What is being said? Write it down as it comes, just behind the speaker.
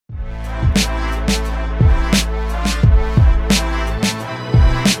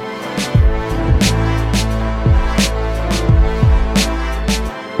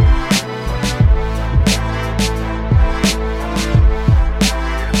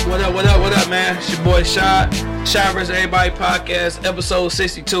What up, man? It's your boy Shad. Shad vs. Everybody podcast, episode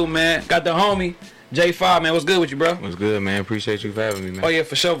 62, man. Got the homie, J5, man. What's good with you, bro? What's good, man? Appreciate you for having me, man. Oh, yeah,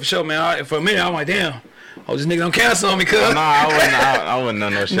 for sure, man. For a minute, I'm like, damn. Oh, this nigga don't cancel on me, cuz. No, I wouldn't know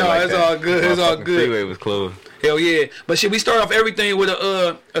no shit like that. No, it's all good. It's all good. Freeway was closed. Hell yeah. But shit, we start off everything with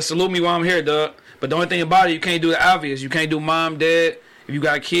a salute me while I'm here, dog. But the only thing about it, you can't do the obvious. You can't do mom, dad. If you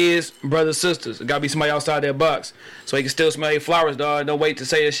got kids, brothers, sisters, it gotta be somebody outside that box. So you can still smell your flowers, dog. Don't wait to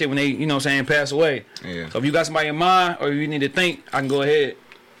say that shit when they, you know what I'm saying, pass away. Yeah. So if you got somebody in mind or you need to think, I can go ahead.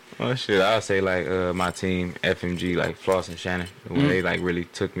 Well, shit, I'll say, like, my team, FMG, like, Floss and Shannon, when they, like, really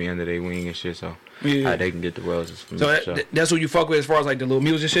took me under their wing and shit, so they can get the roses from me, So that's what you fuck with as far as, like, the little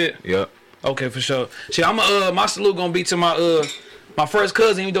music shit? Yep. Okay, for sure. Shit, my salute gonna be to my first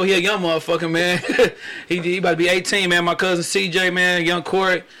cousin, even though he a young motherfucker, man. he about to be 18, man. My cousin CJ, man, young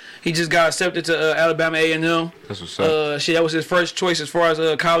Corey. He just got accepted to Alabama A&M. That's what's up. Shit, that was his first choice as far as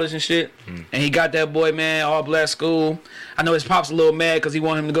college and shit. And he got that boy, man, all black school. I know his pop's a little mad because he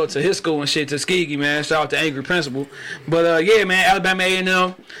wanted him to go to his school and shit, Tuskegee, man. Shout out to Angry Principal. But, yeah, man, Alabama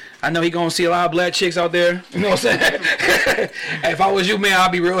A&M. I know he gonna see a lot of black chicks out there. You know what I'm saying? Hey, if I was you, man,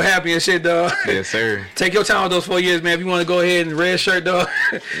 I'd be real happy and shit, dog. Yes, sir. Take your time with those 4 years, man. If you want to go ahead and red shirt, dog,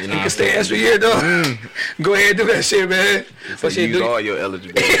 you can stay extra year, dog. Go ahead and do that shit, man. But shit, use all your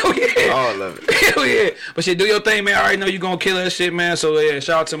eligibility. Hell yeah. All of it. Hell yeah. But shit, do your thing, man. I already know you gonna kill that shit, man. So yeah,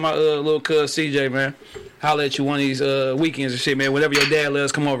 shout out to my little cuz CJ, man. Holla at you one of these weekends and shit, man. Whenever your dad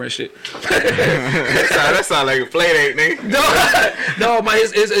lets come over and shit. that sound like a play date, nigga. No,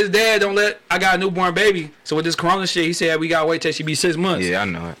 his dad don't let. I got a newborn baby, so with this corona shit, he said we gotta wait till she be 6 months. Yeah, I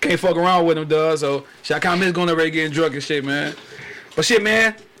know it. Can't fuck around with him, dog. So shit, I kind of miss going over there getting drunk and shit, man. But shit,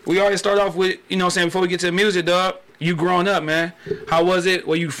 man, we already start off with, you know what I'm saying, before we get to the music, dog. You growing up, man. How was it?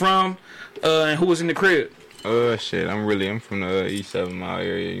 Where you from? And who was in the crib? Shit, I'm from the East 7 Mile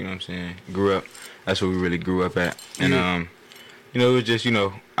area, you know what I'm saying? Grew up. That's where we really grew up at. And, you know, it was just, you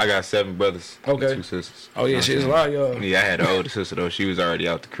know, I got 7 brothers. Okay. And 2 sisters. Oh, yeah, shit, it's a lot, y'all. Yeah, I had an older sister, though. She was already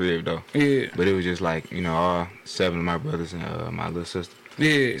out the crib, though. Yeah. But it was just like, you know, all 7 of my brothers and my little sister.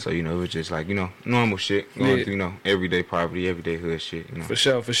 Yeah. So, you know, it was just like, you know, normal shit. Going through, you know, everyday poverty, everyday hood shit, you know. For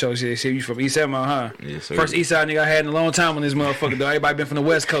sure. Shit, you from East 7 Mile, huh? Yeah, so first East Side nigga I had in a long time on this motherfucker, though. Everybody been from the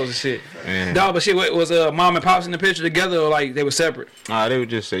West Coast and shit. Man. Dog, but shit, was mom and pops in the picture together or, like, they were separate? They were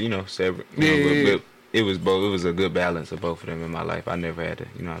just, you know, separate. You know, but it was both. It was a good balance of both of them in my life. I never had to,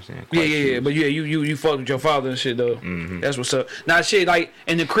 you know what I'm saying? Yeah. But yeah, you fucked with your father and shit, though. Mm-hmm. That's what's up. Now, shit, like,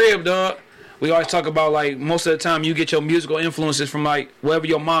 in the crib, dog, we always talk about, like, most of the time you get your musical influences from, like, whatever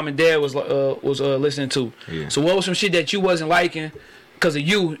your mom and dad was listening to. Yeah. So what was some shit that you wasn't liking because of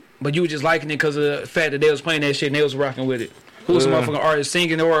you, but you were just liking it because of the fact that they was playing that shit and they was rocking with it? Who was some motherfucking artist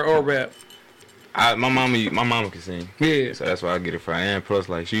singing or rap? My mama can sing. Yeah. So that's why I get it from. And plus,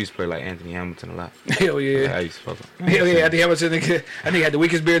 like, she used to play, like, Anthony Hamilton a lot. Hell yeah. Like, I used to fuck with Hell yeah, Anthony Hamilton, I think had the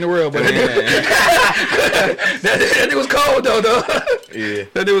weakest beer in the world, but that nigga was cold though. Yeah.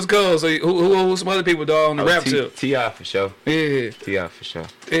 That nigga was cold. So who some other people, dog, on the rap tip? T.I. for sure. Yeah. T.I. for sure.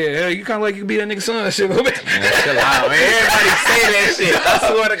 Yeah, you kind of like you be that nigga's son shit a little bit. Man, chill out, man. Everybody say that shit. I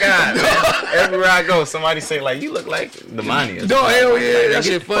swear to God. Man. Everywhere I go, somebody say, like, you look like the money. No, hell yeah. Like, that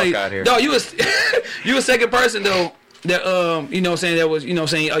shit funny. No, you was second person though that you know what I'm saying, that was, you know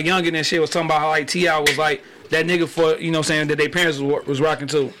what I'm saying, a youngin' and shit was talking about how like T.I. was like that nigga for, you know what I'm saying, that their parents was rocking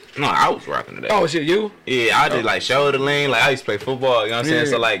too. No, I was rocking to that. Oh shit, you? Yeah, I did like shoulder lean, like I used to play football, you know what I'm saying?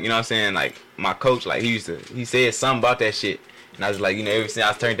 Yeah. So like, you know what I'm saying, like my coach, like he said something about that shit. And I was like, you know, ever since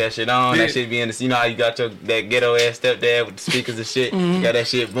I turned that shit on, that shit be in the, you know how you got that ghetto ass stepdad with the speakers and shit. You got that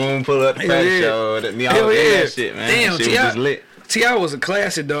shit, boom, pull up the practice show, that shit, man. Damn, that shit was just lit. T.I. was a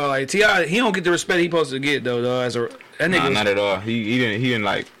classic, dog. Like T.I., he don't get the respect he supposed to get though, dog. As a that nigga. Nah, not at all. He didn't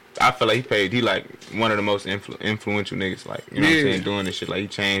like. I feel like he like one of the most influential niggas, like, you know what I'm saying, doing this shit. Like, he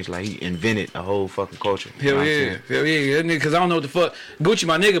changed, like, he invented a whole fucking culture. Hell yeah. That nigga, cause I don't know what the fuck. Gucci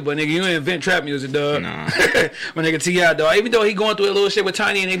my nigga, but nigga, you ain't invent trap music, dog. Nah. My nigga T.I., dog. Even though he going through a little shit with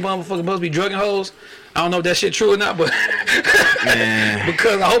Tiny and they motherfucking supposed to be drugging hoes, I don't know if that shit true or not, but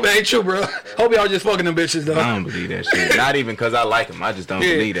because I hope it ain't true, bro. Hope y'all just fucking them bitches, though. I don't believe that shit. Not even because I like them. I just don't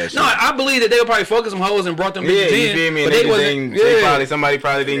believe that shit. No, I believe that they were probably fucking some hoes and brought them bitches in. You feel me? But somebody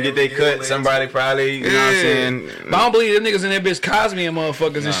probably didn't get their cut. Somebody probably, you know what I'm saying? But I don't believe them niggas in that bitch Cosby and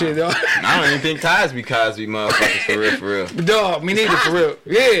motherfuckers and shit, dog. I don't even think Cosby motherfuckers for real. Dog, me neither, for real.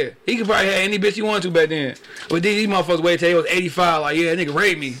 Yeah, he could probably have any bitch he wanted to back then. But these motherfuckers wait till he was 85, like, yeah, that nigga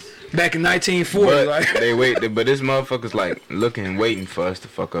raped me. back in 1940. But Like they wait, but this motherfucker's like looking and waiting for us to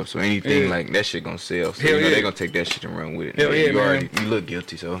fuck up. So anything like that shit gonna sell. So you know they gonna take that shit and run with it. Hell yeah, man. You look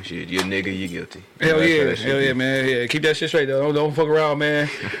guilty, so shit, you're a nigga, you guilty. Hell yeah, man. Yeah, keep that shit straight though. Don't fuck around, man.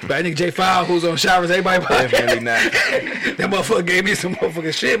 But I think J5 who's on showers, everybody. Definitely not. That motherfucker gave me some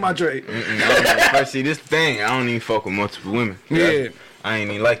motherfucking shit in my tray. First, see this thing, I don't even fuck with multiple women. Yeah. I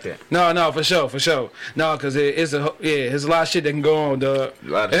ain't even like that. No, for sure. No, cause it's a lot of shit that can go on, dog.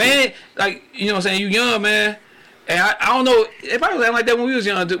 It ain't like, you know what I'm saying, you young, man. And I don't know, if I was acting like that when we was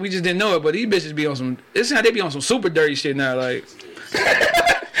young, we just didn't know it, but these bitches be on some, it's how they be on some super dirty shit now, like.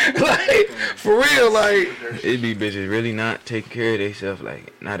 Like, for real, like. It be bitches really not taking care of themselves,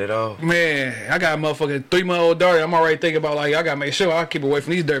 like, not at all. Man, I got a motherfucking 3-month-old daughter. I'm already thinking about, like, I gotta make sure I keep away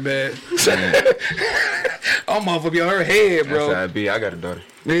from these dirtbags. I'm motherfucker be on her head, bro. That's how it be. I got a daughter.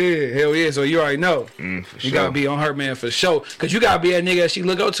 Yeah, hell yeah. So you already know. For you sure. gotta be on her, man, for sure. Cause you gotta be a nigga that she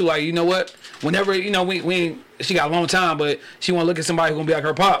look up to. Like, you know what? Whenever, you know, she got a long time, but she wanna look at somebody who gonna be like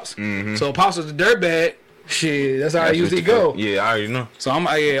her pops. So pops is a dirtbag. Shit, that's how I usually go. Yeah, I already know. So I'm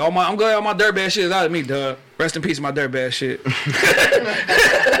glad all my dirtbag shit is out of me, dog. Rest in peace, my dirtbag shit.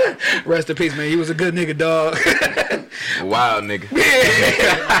 Rest in peace, man. He was a good nigga, dog. Wild nigga.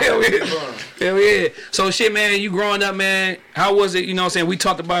 Yeah. Hell yeah. So shit, man, you growing up, man, how was it, you know what I'm saying? We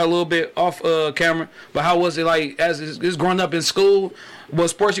talked about it a little bit off camera, but how was it like as is growing up in school? What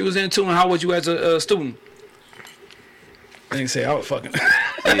sports you was into and how was you as a student? I didn't say I was fucking.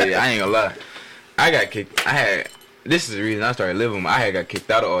 Yeah, I ain't gonna lie. I got kicked. This is the reason I started living. I had got kicked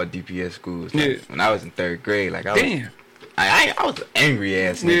out of all DPS schools. Like, when I was in 3rd grade. Like I was an angry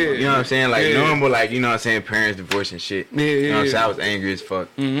ass nigga. You know what I'm saying? Like normal, like, you know what I'm saying, parents divorce and shit. You know what I'm saying? I was angry as fuck.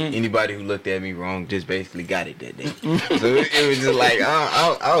 Anybody who looked at me wrong just basically got it that day. So it was just like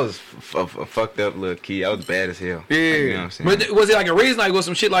I was a fucked up little kid. I was bad as hell. Yeah. Like, you know what I'm saying? But was it like a reason, like was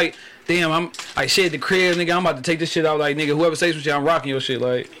some shit like, damn, I'm like shit at the crib, nigga, I'm about to take this shit out, like, nigga, whoever says some shit, I'm rocking your shit,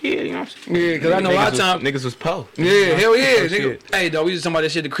 like. Yeah, you know what I'm saying? Yeah, cause I know a lot of times niggas was po. Yeah, hell yeah, nigga. Hey, dog, we just talking about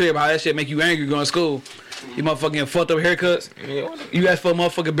that shit at the crib, how that shit make you angry going to school. You motherfucking getting fucked up haircuts. Yeah. You ask for a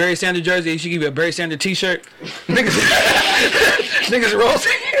motherfucking Barry Sanders jersey, she give you a Barry Sanders t-shirt. Niggas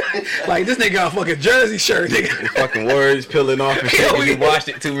roasting. Like, this nigga got a fucking jersey shirt, nigga. Fucking words peeling off and shit. You watched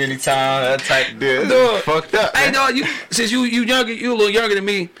it too many times. That type of deal. Dog, fucked up. Hey, dog, since you younger, you a little younger than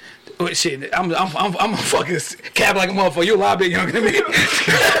me. Oh, shit, I'm a fucking cap like a motherfucker. You a lot bit younger than me.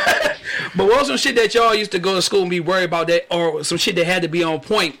 But what was some shit that y'all used to go to school and be worried about that, or some shit that had to be on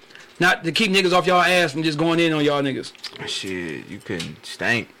point, not to keep niggas off y'all ass from just going in on y'all niggas? Shit, you couldn't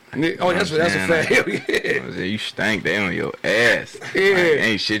stank. Oh, that's a fact. Like, yeah. You stank, they on your ass. Yeah. Like,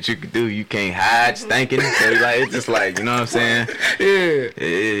 ain't shit you could do. You can't hide stinking. So like, it's just like, you know what I'm saying? Yeah.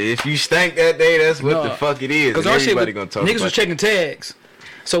 If you stank that day, that's what the fuck it is. Because everybody gonna talk niggas about was checking tags.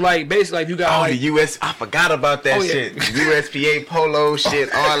 So like basically, like, you got the US. I forgot about that shit. USPA polo shit,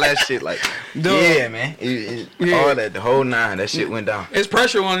 all that shit. Like, yeah, man. All that, the whole 9. That shit went down. It's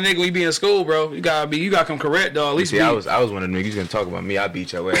pressure on a nigga when you be in school, bro. You gotta come correct, dog. At least I was one of the niggas gonna talk about me. I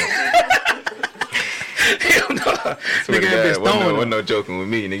beat your ass. Hell no. Nigga, wasn't no joking with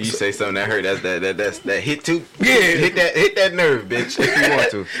me. Nigga, you say something that hurt. That's that hit too. Yeah. Hit that nerve, bitch. If you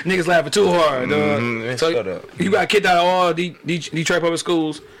want to. Niggas laughing too hard, dog. So shut up. You got kicked out of all Detroit public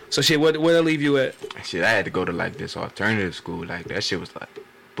schools. So shit, where that leave you at? Shit, I had to go to like this alternative school. Like that shit was like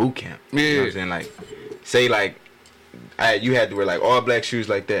boot camp. Yeah. You know what I'm saying? Like, say like, you had to wear like all black shoes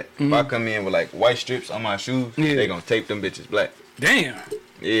like that. If I come in with like white strips on my shoes, they gonna tape them bitches black. Damn.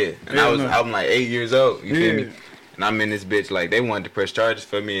 Yeah, and I'm like 8 years old. You feel me? And I'm in this bitch like they wanted to press charges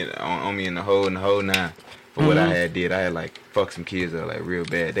for me on me in the whole 9 for what I had did. I had like fucked some kids up like real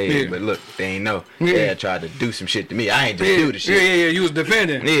bad. But look, they ain't know. They had tried to do some shit to me. I ain't just do the shit. Yeah. You was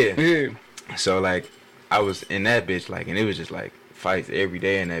defending. Yeah. So like I was in that bitch like, and it was just like fights every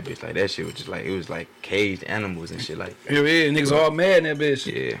day in that bitch. Like that shit was just like, it was like caged animals and shit like. Yeah, niggas all mad in that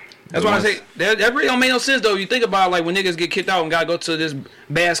bitch. Yeah. That's why I say that really don't make no sense though. You think about like when niggas get kicked out and gotta go to this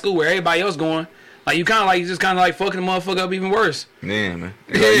bad school where everybody else going. Like you kind of like just kind of like fucking the motherfucker up even worse. Yeah, man.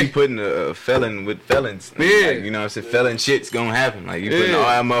 Like, you putting a felon with felons. Yeah. Like, you know what I'm saying? Felon shit's gonna happen. Like you putting all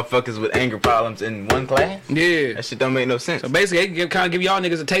our motherfuckers with anger problems in one class. Yeah. That shit don't make no sense. So basically, they can kind of give y'all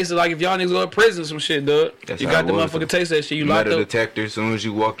niggas a taste of like if y'all niggas go to prison or some shit, dog. You got the motherfucking taste of that shit. You locked up. Metal detector as soon as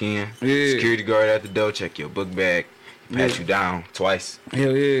you walk in. Yeah. Security guard at the door, check your book bag, pat you down twice.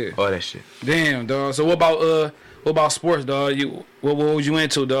 Hell yeah. All that shit. Damn, dog. So what about sports, dog? What was you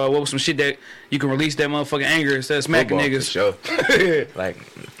into, dog? What was some shit that you can release that motherfucking anger instead of smacking Football, niggas? For sure. Like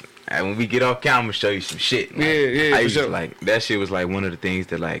when we get off camera, I'm gonna show you some shit. Like, I used to, like that shit was like one of the things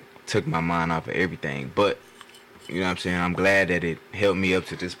that like took my mind off of everything but you know what I'm saying, I'm glad that it helped me up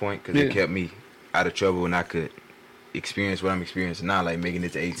to this point because it kept me out of trouble and I could experience what I'm experiencing now, like making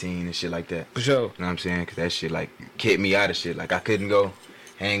it to 18 and shit like that. For sure. You know what I'm saying? Because that shit, like, kept me out of shit. Like, I couldn't go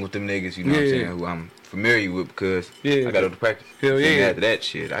hang with them niggas, you know what I'm saying, who I'm familiar with because I got to go to practice. Hell yeah. And after that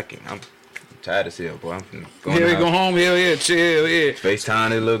shit, I'm tired as hell, boy. I'm finna go go home. Hell yeah. Chill. Yeah. FaceTime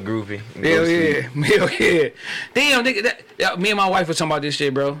that little groovy. Hell yeah. Damn, nigga. Me and my wife was talking about this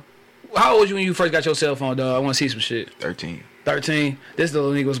shit, bro. How old was you when you first got your cell phone, dog? I want to see some shit. 13. 13. This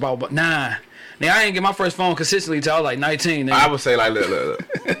little nigga was about 9. Now, I didn't get my first phone consistently until I was like 19. Nigga. I would say, like, look.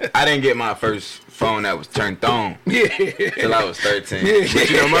 I didn't get my first phone that was turned on till I was 13. Yeah. But,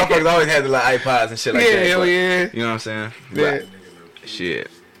 you know, motherfuckers always had the like iPods and shit like that. Hell yeah. You know what I'm saying? Yeah. But,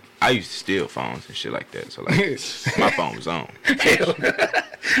 shit. I used to steal phones and shit like that. So, like, my phone was on.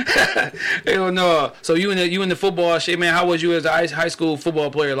 Hell no. So, you in the football shit, man. How was you as a high school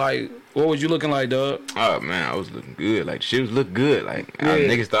football player? Like, what was you looking like, dog? Oh, man, I was looking good. Like, shit was looking good. Like,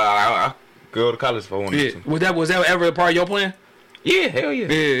 niggas thought I go to college if I wanted to. Was that ever a part of your plan? Yeah, hell yeah.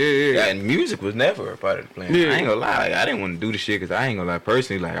 Yeah. And music was never a part of the plan. Yeah. I ain't gonna lie. Like, I didn't want to do the shit because I ain't gonna lie.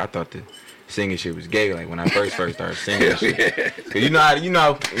 Personally, like, I thought the singing shit was gay. Like, when I first started singing shit. Cause you know how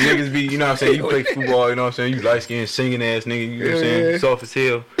niggas be, you know what I'm saying? You play football, you know what I'm saying? You light-skinned, singing ass nigga, you know what I'm saying? Soft as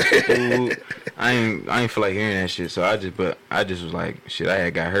hell. Ooh, I ain't feel like hearing that shit. So I just was like, shit, I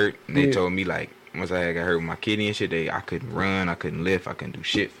had got hurt. And they told me, like, once I had got hurt with my kidney and shit, I couldn't run, I couldn't lift, I couldn't do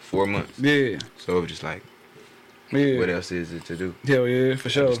shit for 4 months. Yeah. So it was just like, what else is it to do? Hell yeah, for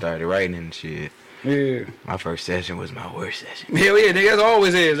sure. I started writing and shit. Yeah. My first session was my worst session. Hell yeah, nigga, that's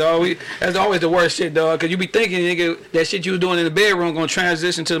always is, dog. That's always the worst shit, dog. Cause you be thinking, nigga, that shit you was doing in the bedroom gonna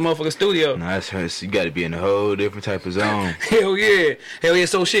transition to the motherfucking studio. No, that's you gotta be in a whole different type of zone. Hell yeah.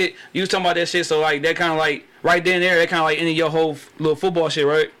 So shit, you was talking about that shit, so like that kinda like right then and there, that kinda like ended your whole little football shit,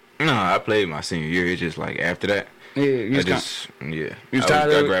 right? No, I played my senior year. It's just like after that. Yeah, you was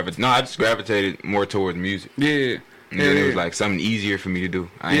tired of it? I just gravitated more towards music. Yeah. And then it was like something easier for me to do.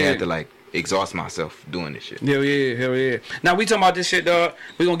 I ain't had to like exhaust myself doing this shit. Hell yeah. Now we talking about this shit, dog.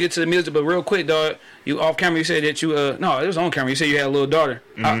 We gonna get to the music, but real quick, dog. You off camera, you said that you no, it was on camera. You said you had a little daughter.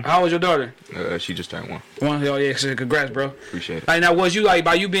 How was your daughter? She just turned 1. Hell yeah, congrats, bro. Appreciate it. Like now, was you like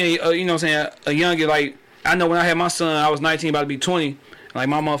by you being you know what I'm saying a younger, like I know when I had my son, I was 19, about to be 20. Like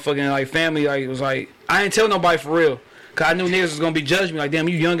my motherfucking like family, like it was like I ain't tell nobody for real, cause I knew niggas was gonna be judging me. Like damn,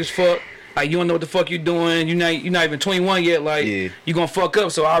 you young as fuck. Like you don't know what the fuck you doing. You not even 21 yet. Like you gonna fuck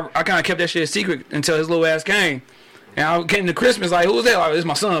up. So I kind of kept that shit a secret until his little ass came. And I came to Christmas like, who was that? Like, it's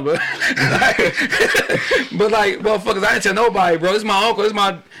my son, but but like motherfuckers, I didn't tell nobody, bro. This my uncle. This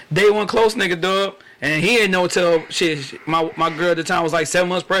my day one close nigga, dog. And he didn't know till shit. My girl at the time was like 7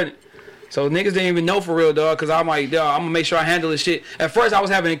 months pregnant. So niggas didn't even know for real, dog, because I'm like, dog, I'm going to make sure I handle this shit. At first, I was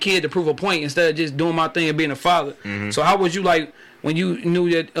having a kid to prove a point instead of just doing my thing and being a father. So how was you, like, when you knew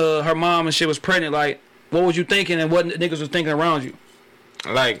that her mom and shit was pregnant, like, what was you thinking and what niggas was thinking around you?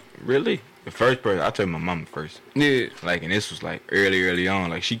 Like, really? The first person, I told my mama first. Yeah. Like, and this was, like, early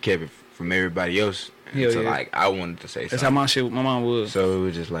on. Like, she kept it from everybody else. So, like, I wanted to say That's something. That's how my mom was. So, it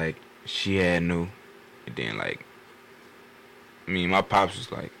was just, like, she had knew. And then, like, I mean, my pops was,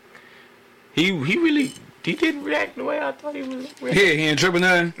 like, He didn't react the way I thought he was. Yeah, he ain't tripping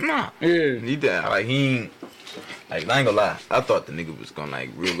nothing. Nah. Yeah. He did. Like he ain't. Like I ain't gonna lie. I thought the nigga was gonna like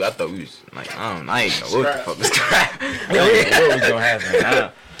really. I thought we was like I ain't know what the fuck was what was gonna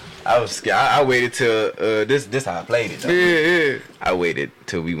happen. I was scared. I waited till this how I played it. Though. Yeah. I waited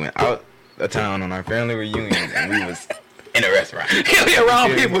till we went out of town on our family reunion and we was in a restaurant. Hell yeah,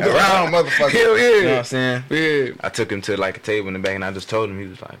 around people. Around motherfuckers. Hell yeah. You know what I'm saying? Yeah. I took him to like a table in the back and I just told him. He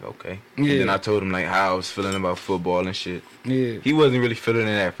was like, okay. Yeah. And then I told him like how I was feeling about football and shit. Yeah. He wasn't really feeling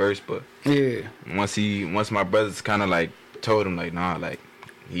it at first, but yeah. Once my brothers kind of like told him like, nah, like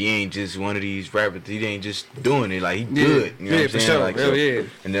he ain't just one of these rappers. He ain't just doing it. Like he good. You know what I'm saying? Sure. Like, so, yeah.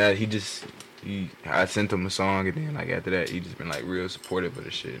 And then I sent him a song, and then like after that, he just been like real supportive of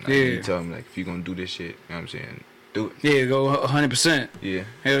the shit. And, like, he told me like, if you gonna do this shit, you know what I'm saying, do it. Yeah, go 100%. Yeah.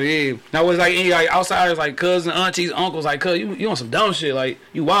 Hell yeah. Now was like any like outsiders, like cousins, aunties, uncles, like cuz you on some dumb shit, like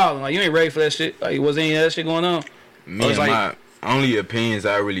you wild, like you ain't ready for that shit. Like was any of that shit going on? Me and like, my only opinions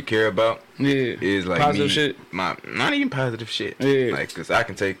I really care about is like positive shit. Not even positive shit. Yeah. Like, cause I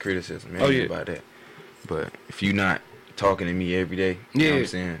can take criticism about that. But if you not talking to me every day, you know what I'm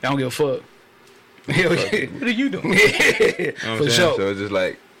saying? I don't give a fuck. Hell yeah. What are you doing? Yeah. You know for sure. So it's just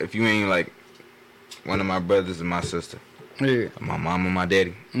like, if you ain't like one of my brothers and my sister, my mom and my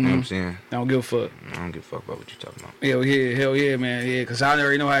daddy, you know what I'm saying? I don't give a fuck. I don't give a fuck about what you talking about. Hell yeah, man. Yeah, because I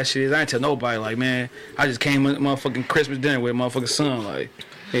already know how shit is. I ain't tell nobody, like, man, I just came to motherfucking Christmas dinner with a motherfucking son, like.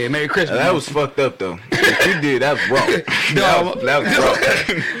 Yeah, Merry Christmas. That was fucked up though. What you did, that was wrong. that was wrong.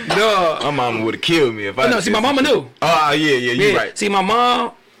 No. My mama would have killed me if I. No, see, my mama knew. Oh yeah, you right. See, my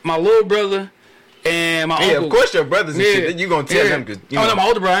mom, my little brother, and my uncle. Yeah, of course your brothers and shit. You gonna tell them because. Oh no, my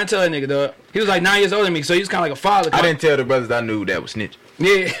older brother. I didn't tell that nigga, dog. He was like 9 years older than me, so he was kind of like a father. I didn't tell the brothers I knew that was snitching.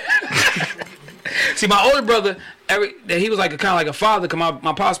 Yeah. See, my older brother, he was like kind of like a father because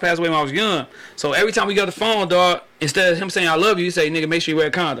my pops passed away when I was young. So every time we got the phone, dog, instead of him saying I love you, he say, nigga, make sure you wear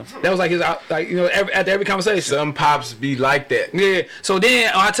a condom. That was like his, like, you know, after every conversation. Some pops be like that. Yeah. So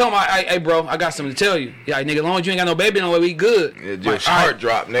then I told him, hey, bro, I got something to tell you. Yeah, like, nigga, as long as you ain't got no baby no way, we good. Yeah, just heart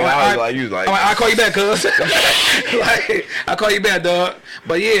drop, nigga. I was like, you was like, I'll call you back, cuz. Like, I'll call you back, dog.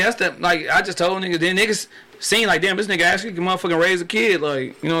 But yeah, that's the, like, I just told niggas, then niggas seen like, damn, this nigga actually can motherfucking raise a kid,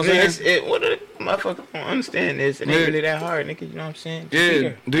 like, you know what I'm saying? What the motherfucker don't understand this? It ain't really that hard, nigga. You know what I'm saying?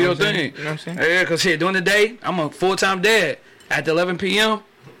 Yeah, do your thing. You know what I'm saying? Yeah, cause shit, during the day, I'm a full-time dad. After 11 p.m.,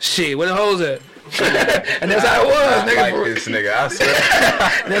 shit, where the hoes at? And that's how it was, nigga. I like this nigga, I swear.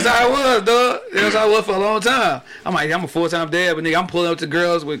 That's how it was, dog. That's how it was for a long time. I'm like, I'm a full-time dad, but nigga, I'm pulling up to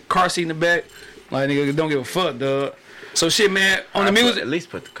girls with car seat in the back. Like, nigga, don't give a fuck, dog. So shit, man, on the music. At least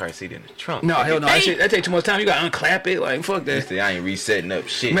put the car seat in the trunk. No, hell no. That take too much time. You gotta unclap it. Like, fuck that. I ain't resetting up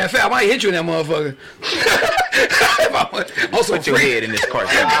shit. Man, fact, I might hit you in that motherfucker. Also, put your head in this car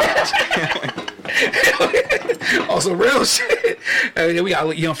seat. Also, real shit. We got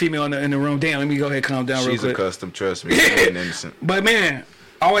a young female in the room. Damn, let me go ahead and calm down real quick. She's accustomed, trust me. She ain't innocent. But man,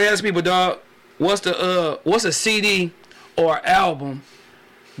 I always ask people, dog, what's a CD or album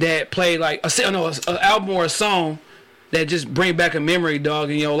that played like an album or a song that just bring back a memory, dog,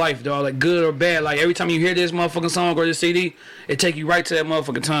 in your life, dog, like good or bad. Like every time you hear this motherfucking song or this CD, it take you right to that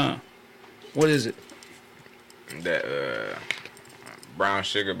motherfucking time. What is it? That Brown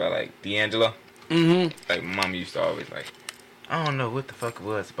Sugar by like D'Angelo. Mm-hmm. Like my mama used to always like, I don't know what the fuck it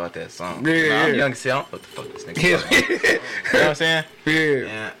was about that song. Yeah, I'm young as hell. I don't know what the fuck this nigga was. You know what I'm saying?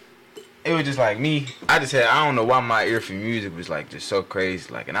 Yeah. It was just like me. I don't know why my ear for music was like just so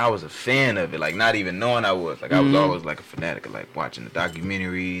crazy. Like, and I was a fan of it. Like, not even knowing I was. Like, I was always like a fanatic of like watching the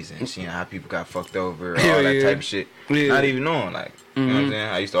documentaries and seeing how people got fucked over, all that type of shit. Yeah. Not even knowing. Like, you know what I'm saying?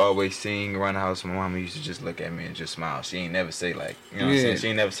 I used to always sing around the house. My mama used to just look at me and just smile. She ain't never say like, you know what I'm saying? She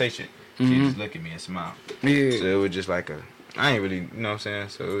ain't never say shit. She just look at me and smile. Yeah. So it was just like I ain't really, you know what I'm saying?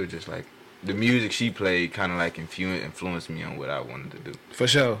 So it was just like, the music she played kind of like influenced me on what I wanted to do. For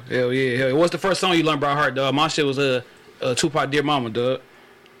sure. Hell yeah. What's the first song you learned by heart, dog? My shit was Tupac, Dear Mama, dog.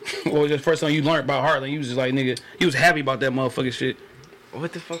 What was the first song you learned by heart? Like, you was just like, nigga, you was happy about that motherfucking shit.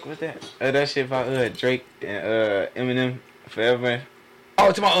 What the fuck was that? That shit about Drake and Eminem, Forever.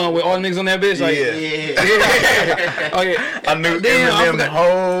 Oh, to my with all the niggas on that bitch? Like, yeah. Oh, yeah. I knew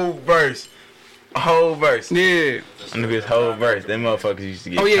Eminem's whole verse. Yeah. I knew his whole verse. Them motherfuckers used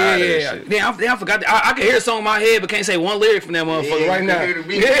to get tired of that shit. Damn, I forgot. I can hear a song in my head, but can't say one lyric from that motherfucker right now.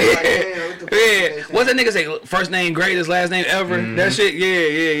 Yeah. What's that nigga say? First name greatest, last name ever. Mm-hmm. That shit.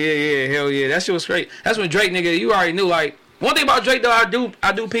 Yeah. Hell yeah. That shit was great. That's when Drake, nigga, you already knew. Like, one thing about Drake though,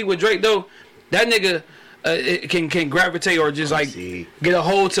 I do peep with Drake though. That nigga it can gravitate or just like get a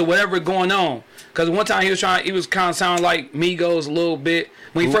hold to whatever going on. Cause one time he was kind of sounding like Migos a little bit.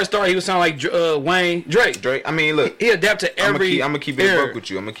 When he first started, he was sounding like Wayne, Drake. I mean, look, he adapt to every. I'm gonna keep it a buck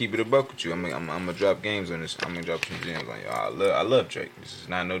with you. I'm gonna drop games on this. I'm gonna drop some gems on y'all. I love Drake. This is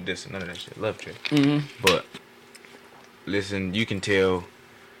not no diss, none of that shit. Love Drake. Mm-hmm. But listen, you can tell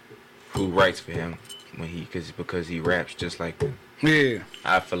who writes for him because he raps just like them. Yeah.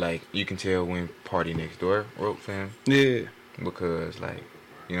 I feel like you can tell when Party Next Door wrote for him. Yeah. Because like.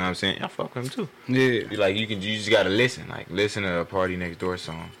 You know what I'm saying? I fuck with him too. Yeah. You just gotta listen. Like, listen to a Party Next Door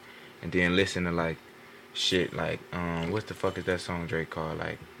song. And then listen to like shit like what the fuck is that song Drake called?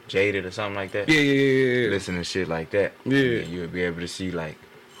 Like Jaded or something like that? Yeah. Listen to shit like that. Yeah. And you'll be able to see like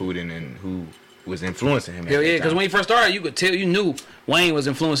who was influencing him. Hell yeah, because when he first started, you could tell, you knew Wayne was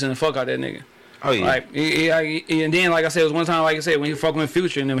influencing the fuck out that nigga. Oh yeah. Like, and then like I said, it was one time, like I said, when he fucking with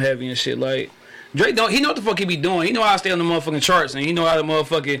Future and them heavy and shit, like Drake he know what the fuck he be doing. He know how to stay on the motherfucking charts, and he know how to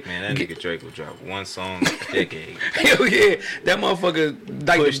motherfucking. Man, that nigga Drake will drop one song a decade. Hell yeah, that motherfucker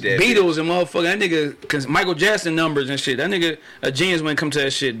like push the Beatles and motherfucker. That nigga, cause Michael Jackson numbers and shit. That nigga a genius when it come to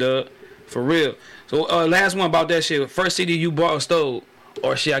that shit, dog. For real. So last one about that shit. First CD you bought or stole,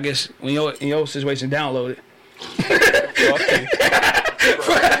 or shit. I guess when in your situation, download it.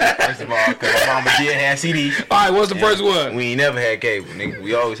 First of all, cause my mama did have CDs. Alright, what's the first one? We ain't never had cable, nigga.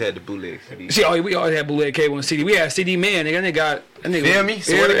 We always had the bootleg CD. We always had bootleg cable and CD. We had CD Man, nigga. That nigga feel me?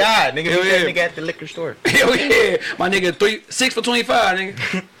 Swear to God, nigga. We that nigga at the liquor store. Hell yeah, my nigga 6 for $25,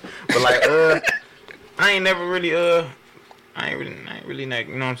 nigga. But like, I ain't never really I ain't really like,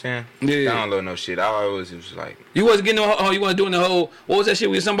 you know what I'm saying? Yeah. Download no shit. I always was like, You wasn't getting no. Oh, you wasn't doing the whole. What was that shit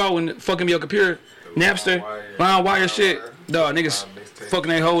we was talking about when fucking your computer, Napster, line wire shit? Dog, niggas fucking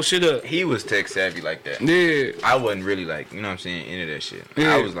that whole shit up. he was tech savvy like that. Yeah. I wasn't really like, you know what I'm saying, into that shit.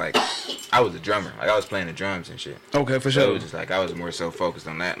 Yeah. I was like, I was a drummer. Like I was playing the drums and shit. Okay, for So it sure. was just like I was more so focused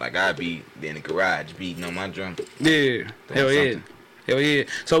on that. Like I'd be in the garage beating on my drum. Yeah. Hell yeah. something. Hell yeah.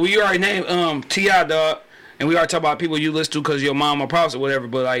 So we already named T.I. dog, and we already talk about people you listen to because your mom or pops or whatever.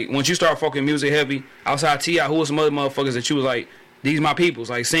 But like once you start fucking music heavy outside T.I., who was some other motherfuckers that you was like, these my peoples,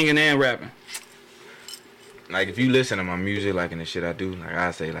 like singing and rapping? Like if you listen to my music, like in the shit I do, like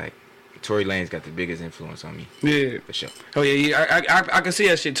I say like Tory Lanez got the biggest influence on me. Yeah. For sure. Oh yeah, yeah. I can see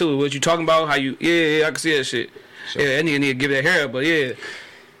that shit too. What you talking about? How you? Yeah, I can see that shit. Sure. Yeah, that nigga need to give that hair up, but yeah.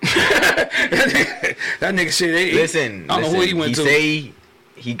 that nigga shit. Listen, I don't know who he went to. Say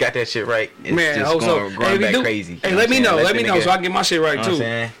he got that shit right. It's Man, just also, going back do, crazy. Hey, let me know. Let me know so I can get my shit right you know too. What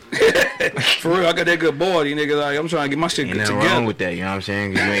I'm saying? For real, I got that good body, nigga. Like I'm trying to get my shit Ain't together. nothing wrong with that, you know what I'm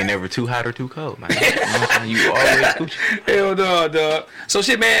saying? 'Cause you ain't never too hot or too cold, man. You know what I'm saying? You always Gucci. Hell no, dog. So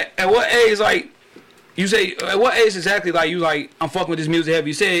shit, man. At what age, like, you say? At what age exactly, like, you like, I'm fucking with this music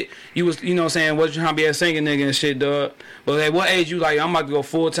heavy? You said you was, you know, what I'm saying, wasn't trying to be a singing nigga and shit, dog. But at what age you like, I'm about to go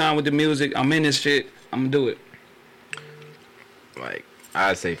full time with the music? I'm in this shit. I'm gonna do it. Like,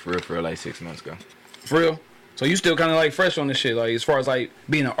 I'd say for real, like 6 months ago. For real. So you still kind of like fresh on this shit, like as far as like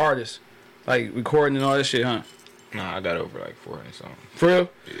being an artist, like recording and all that shit, huh? Nah, I got over like 400 songs. For real?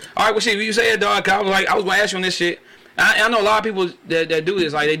 Yeah. All right, well, shit, you say it, dog. 'Cause I was gonna ask you on this shit. I know a lot of people that do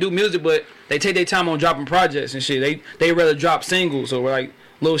this, like they do music, but they take their time on dropping projects and shit. They rather drop singles or like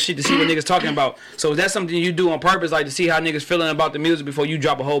little shit to see what niggas talking about. So is that something you do on purpose, like to see how niggas feeling about the music before you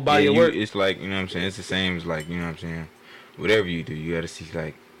drop a whole body of work? It's like, you know what I'm saying? It's the same as like, you know what I'm saying? Whatever you do, you gotta see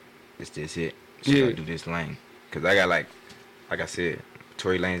like, it's this it. So Yeah. I do this lane. Cause I got like I said,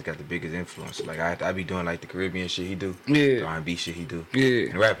 Tory Lanez got the biggest influence. Like I be doing like the Caribbean shit he do, the Yeah. R&B shit he do, Yeah.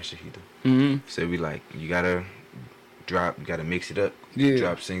 and rapping shit he do. Mm-hmm. So we like, you gotta mix it up. Yeah.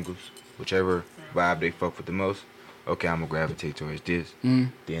 Drop singles, whichever vibe they fuck with the most. Okay, I'm gonna gravitate towards this. Mm-hmm.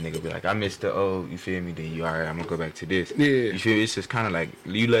 Then they gonna be like, I missed the old, you feel me? Then you alright, I'm gonna go back to this. Yeah. You feel me? It's just kind of like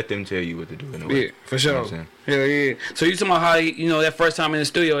you let them tell you what to do in a way. Yeah, for You know sure. what I'm saying? Hell yeah. So you talking about how, you know, that first time in the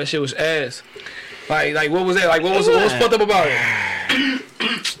studio, that shit was ass. Like what was that? Like what was fucked up about it?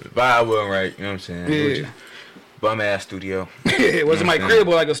 The vibe wasn't right. You know what I'm saying? Yeah. It was just bum ass studio. Yeah, was it my crib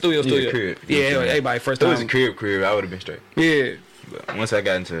or like a studio? Crib. Yeah, everybody first If it time. was a crib, I would have been straight. Yeah. But once I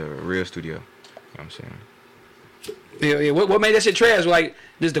got into a real studio, you know what I'm saying? Yeah. What made that shit trash? Like,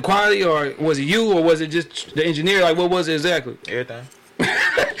 just the quality, or was it you, or was it just the engineer? Like, what was it exactly? Everything.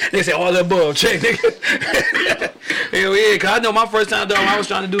 They say all the above. Check, nigga. Hell yeah, cause I know my first time, dog, when I was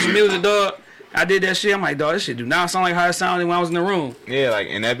trying to do some music, dog. I did that shit. I'm like, dog, this shit do not sound like how it sounded when I was in the room. Yeah, like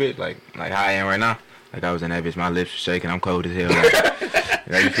in that bitch, like how I am right now. Like I was in that bitch, my lips were shaking. I'm cold as hell.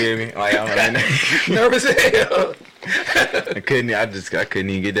 Like you feel me? Like I'm Nervous as hell. I couldn't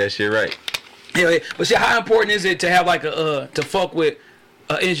even get that shit right. Yeah, but shit, how important is it to have like to fuck with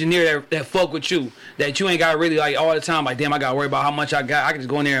an engineer that fuck with you, that you ain't got really like all the time, like damn, I gotta worry about how much I got. I can just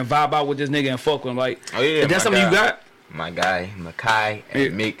go in there and vibe out with this nigga and fuck with him. Like, Oh yeah, is that something you got? My guy, Makai at Yeah.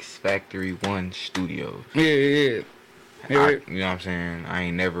 Mix Factory 1 Studios. Yeah. You know what I'm saying?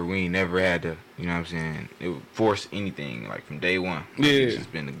 We ain't never had to, you know what I'm saying, it would force anything, like from day one. Like, Yeah. It's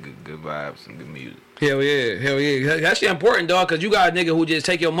just been a good vibe, some good music. Hell yeah. That shit important, dog, cause you got a nigga who just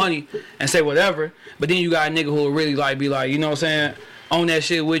take your money and say whatever, but then you got a nigga who will really like be like, you know what I'm saying, on that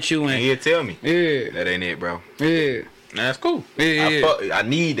shit with you And and he'll tell me, yeah, that ain't it, bro. yeah, Nah, that's cool. Yeah. I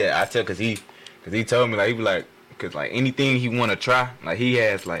need that. I tell, cause he told me, like, he be like, cause like anything he wanna try, like he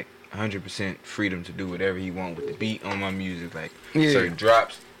has like 100% freedom to do whatever he want with the beat on my music, like certain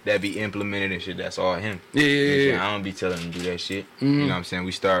drops that be implemented and shit. That's all him. Yeah. You know what I'm saying? I don't be telling him to do that shit. You know what I'm saying?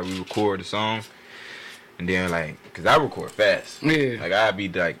 We record the song, and then like, cause I record fast. Yeah. Like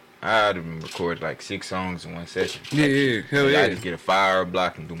I'd record like 6 songs in one session. Yeah. Hell Like, yeah. I just get a fire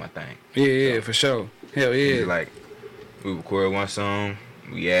block and do my thing. Yeah, for sure. Hell It's yeah. like we record one song,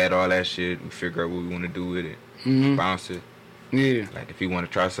 we add all that shit, we figure out what we want to do with it, bounce it. Yeah. Like if he want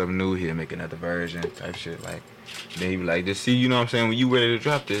to try something new, he'll make another version type shit. Like then he be like, just see, you know what I'm saying, when you ready to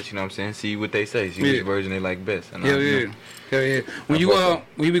drop this, you know what I'm saying, see what they say, see which version they like best. And Hell yeah. When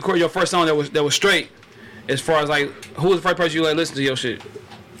you record your first song that was straight, as far as like who was the first person you like listen to your shit?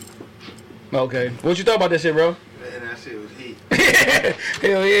 Okay. What you thought about that shit, bro? Man, that shit was heat.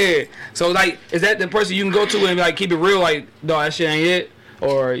 Hell yeah. So like, is that the person you can go to and like keep it real, like, dog, that shit ain't it?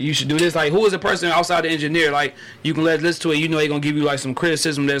 Or you should do this? Like, who is the person outside the engineer, like, you can listen to it, you know they gonna give you like some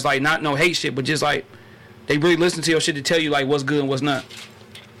criticism that's like not no hate shit, but just like they really listen to your shit to tell you like what's good and what's not.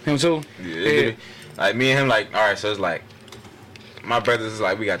 Him too. Yeah. Like me and him, like all right. So it's like my brothers is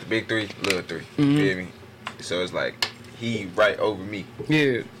like we got the big three, little three. You feel me? So it's like he right over me.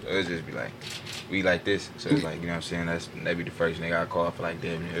 Yeah. So it's just be like we like this. So it's like you know what I'm saying. That'd be the first nigga I call for like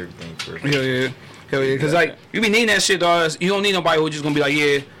damn near everything. Hell yeah. Cause like you be needing that shit, dog. You don't need nobody who just gonna be like,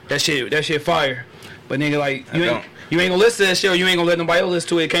 yeah, that shit fire. But nigga, like you ain't gonna listen to that shit, or you ain't gonna let nobody else listen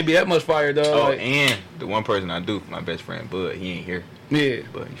to it. It can't be that much fire, dog. Oh, like, and the one person I do, my best friend Bud, he ain't here. Yeah.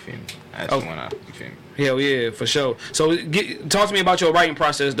 But you feel me? That's the one you feel me? Hell yeah, for sure. So talk to me about your writing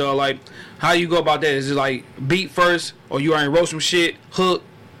process, dog. Like how you go about that? Is it like beat first, or you already wrote some shit, hook,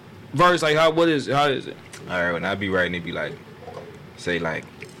 verse? Like what is it? How is it? All right, when I be writing, it be like, say like,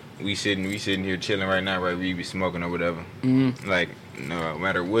 we sitting here chilling right now, right? We be smoking or whatever. Mm-hmm. Like no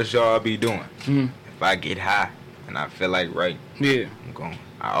matter what y'all be doing, if I get high and I feel like writing, I'm going.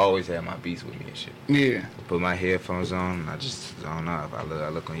 I always have my beats with me and shit. Yeah. Put my headphones on and I just zone off. I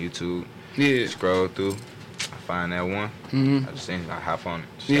look on YouTube. Yeah. Scroll through. I find that one. I just think I hop on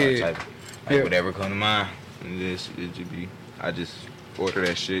it. Start typing. Like whatever come to mind. And it just be. I just order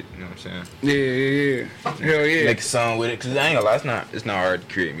that shit. You know what I'm saying? Yeah. Hell yeah. Make a song with it. Cause I ain't gonna lie, it's not hard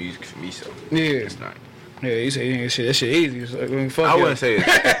to create music for me. So it's not. Yeah, you say that shit easy. It's like, fuck I wouldn't say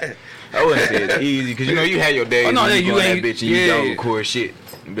it. I wouldn't say it's easy, cause you know you had your days. You ain't that bitch and you don't record shit.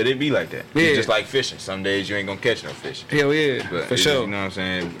 But it be like that. Yeah. It's just like fishing. Some days you ain't gonna catch no fish. Hell yeah, but for sure. You know what I'm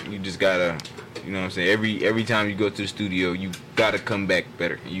saying? You just gotta, you know what I'm saying? Every time you go to the studio, you gotta come back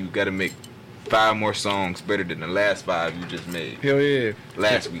better. You gotta make 5 more songs better than the last 5 you just made. Hell yeah.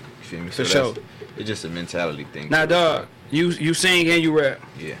 Last week, you feel me? For sure. It's just a mentality thing. Now, dog, you sing and you rap.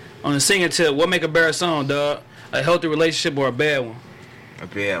 Yeah. On the singing tip, what make a better song, dog? A healthy relationship or a bad one? A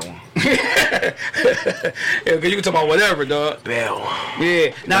bad one. Yeah, cause you can talk about whatever, dog. Bad one.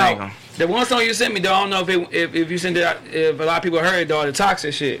 Yeah. Now, the one song you sent me, dog, I don't know if you sent it, if a lot of people heard it, dog, the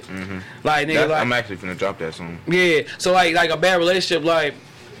toxic shit. Mm-hmm. Like, nigga, like I'm actually finna drop that song. Yeah. So like a bad relationship, like,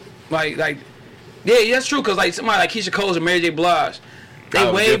 yeah, that's true. Cause like somebody like Keisha Cole and Mary J. Blige,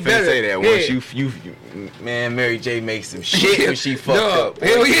 they way better. Say that once you man, Mary J makes some shit when she fucked up. Boy.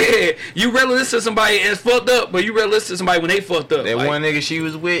 Hell yeah, you rather listen to somebody that's fucked up, but you rather listen to somebody when they fucked up. That like, one nigga she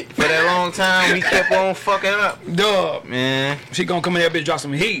was with for that long time, we kept on fucking up. Dog, man, she gonna come in that bitch, drop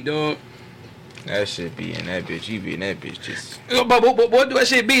some heat, dog. That shit be in that bitch. You be in that bitch just. But what do that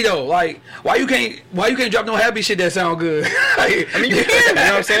shit be though? Like, why you can't drop no happy shit that sound good? Like, I mean, you can. You know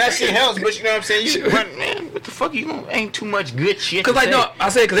what I'm saying? That shit helps, but you know what I'm saying? You run, man. What the fuck? Ain't too much good shit. Cause like say. No, I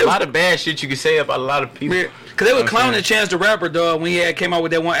said cause a lot of bad shit you can say about a lot of people. Cause they was clowning Chance the Rapper, dog, when he came out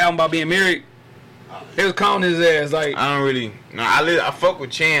with that one album about being married. They was clowning his ass. Like, I don't really. No, I fuck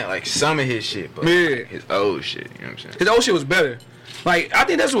with Chance like some of his shit, but his old shit. You know what I'm saying? His old shit was better. Like, I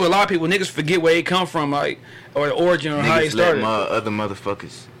think that's what a lot of people, niggas forget where they come from, like, or the origin or how they started. Other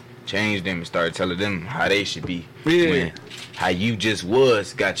motherfuckers change them and start telling them how they should be. Yeah. When how you just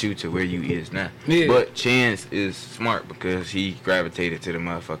was got you to where you is now. Yeah. But Chance is smart because he gravitated to the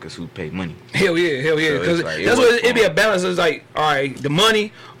motherfuckers who pay money. Hell yeah. Because so like, that's what it be a balance. It's like, all right, the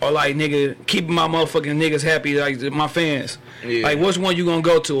money or like, nigga, keeping my motherfucking niggas happy, like my fans. Yeah. Like, which one you gonna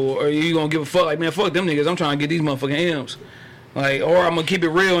go to, or you gonna give a fuck? Like, man, fuck them niggas. I'm trying to get these motherfucking M's. Like, or I'm gonna keep it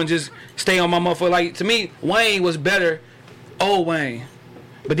real and just stay on my motherfucker. Like, to me, Wayne was better, old Wayne.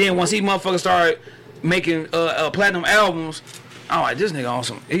 But then once he motherfuckers started making platinum albums, I'm like, this nigga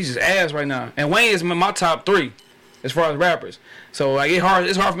awesome. He's just ass right now. And Wayne is my top 3 as far as rappers. So like, it's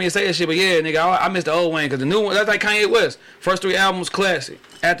hard for me to say that shit. But yeah, nigga, I miss the old Wayne because the new one, that's like Kanye West. First 3 albums, classic.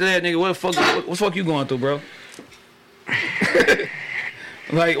 After that, nigga, what the fuck you going through, bro?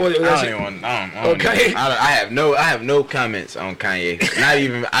 Like, what? I have no comments on Kanye. Not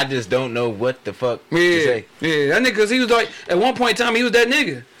even. I just don't know what the fuck to say. Yeah, that nigga, cause he was like, at one point in time, he was that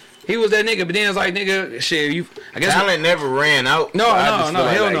nigga. He was that nigga, but then it's like, nigga, shit, I guess talent never ran out. No,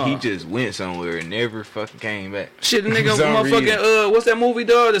 hell no. He just went somewhere and never fucking came back. Shit, the nigga, motherfucking, what's that movie,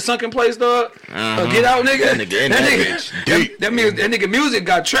 dog? The Sunken Place, dog? Get Out, nigga. That nigga music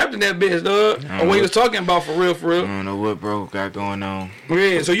got trapped in that bitch, dog. Or what he was talking about for real. I don't know what bro got going on.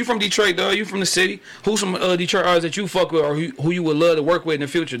 Yeah, so you from Detroit, dog? You from the city? Who's some Detroit artists that you fuck with or who you would love to work with in the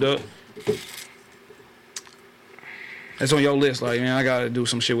future, dog? That's on your list, like, man, I gotta do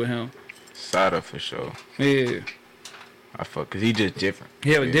some shit with him. Sada for sure. Yeah. I fuck, cause he just different.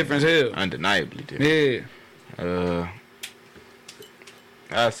 Yeah, but different as hell. Undeniably different. Yeah.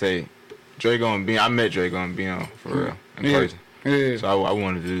 I'd say Draco and Bean. I met Draco and Bean for real in person. Yeah. So I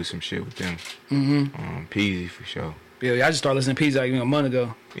wanted to do some shit with them. Mm-hmm. Peasy for sure. Yeah, I just started listening to Peas like a month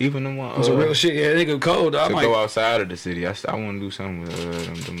ago. Even the one. It was some real shit. Yeah, nigga cold. To go outside of the city. I want to do something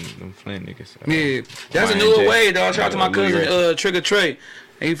with them Flint niggas. Yeah, that's a newer way, dog. Shout out to my cousin Trigger Trey.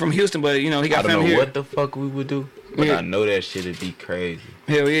 He from Houston, but you know he got family here. I don't know what the fuck we would do, but I know that shit'd be crazy.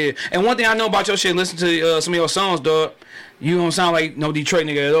 Hell yeah! And one thing I know about your shit, listen to some of your songs, dog. You don't sound like no Detroit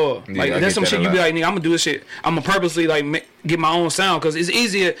nigga at all. Yeah, like that's some shit you be like, nigga, I'm gonna do this shit. I'm gonna purposely like get my own sound because it's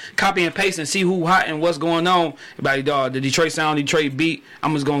easier copy and paste and see who hot and what's going on. Like dog, the Detroit sound, Detroit beat.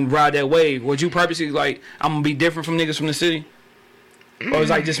 I'm just gonna ride that wave. Would you purposely like I'm gonna be different from niggas from the city? Or it's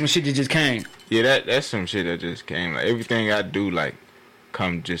like just some shit that just came? Yeah, that's some shit that just came. Like everything I do, like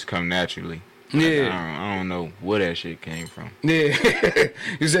come naturally. Yeah, like, I don't know where that shit came from. Yeah,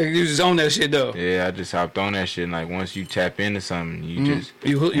 you said you just own that shit though. Yeah, I just hopped on that shit. And like once you tap into something, you just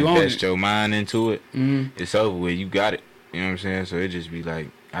you invest your mind into it. It's over with. You got it. You know what I'm saying? So it just be like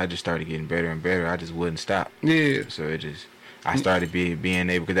I just started getting better and better. I just wouldn't stop. Yeah. So it just I started being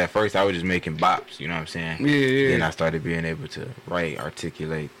able because at first I was just making bops. You know what I'm saying? Yeah. Then I started being able to write,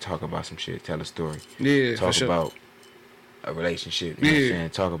 articulate, talk about some shit, tell a story. Yeah. Talk about a relationship, you know what I'm saying?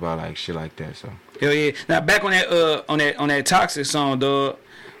 Talk about like shit like that. So hell yeah. Now back on that toxic song, dog.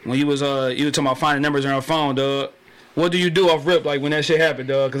 When you was talking about finding numbers on your phone, dog. What do you do off rip like when that shit happened,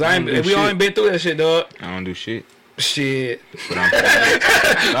 dog? Cause we all ain't been through that shit, dog. I don't do shit. Shit. But I'm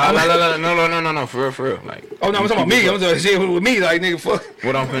no, for real. Like oh no, I'm talking about me. I'm talking shit with me, like nigga, fuck.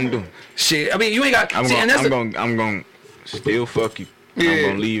 What I'm finna do? Shit. I mean, you ain't got. I'm gonna still fuck you. Yeah. I'm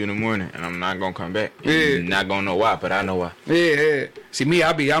gonna leave in the morning and I'm not gonna come back. Yeah. You're not gonna know why, but I know why. Yeah. See me,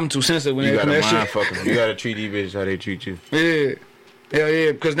 I'm too sensitive when you that gotta shit. Fuck them. You gotta treat these bitches how they treat you. Yeah. Hell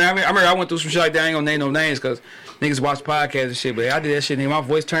yeah. Because now I remember I went through some shit like that. I ain't gonna name no names because niggas watch podcasts and shit. But I did that shit and my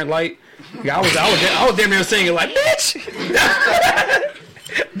voice turned light. Yeah, I was damn near singing like, bitch.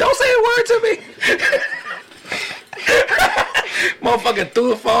 Don't say a word to me. Motherfucker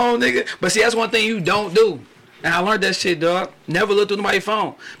threw the phone, nigga. But see, that's one thing you don't do. And I learned that shit, dog. Never look through nobody's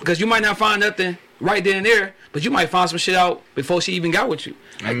phone. Because you might not find nothing right then and there, but you might find some shit out before she even got with you.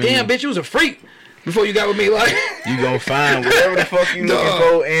 Like, damn, bitch, you was a freak before you got with me. Like, you gonna find whatever the fuck you looking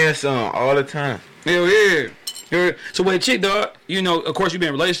for and some all the time. Hell yeah. So with a chick, dog, you know, of course you been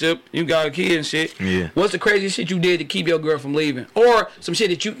in a relationship, you got a kid and shit. Yeah. What's the craziest shit you did to keep your girl from leaving? Or some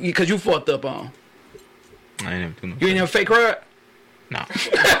shit that because you fucked up on? I ain't never do no You ain't never fake cried? No.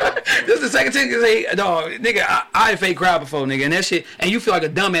 This is the second thing you say, dog, nigga, I fake cried before, nigga, and that shit, and you feel like a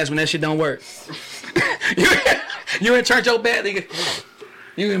dumbass when that shit don't work. you ain't turned your bad, nigga.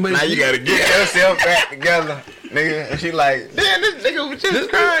 Now you gotta get yourself back together, nigga. And she like, damn, this nigga was just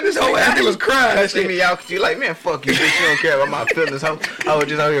crying. This whole ass was crying. Cussing me out. You like, man, fuck you, bitch. You don't care about my feelings. I was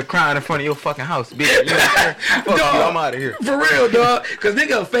just out here crying in front of your fucking house, bitch. You don't care. Fuck dog, you. I'm out of here. For real, dog. Cause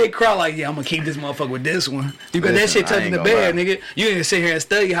nigga fake cry like, yeah, I'm gonna keep this motherfucker with this one. You got that shit tucked in the bed, nigga. You didn't sit here and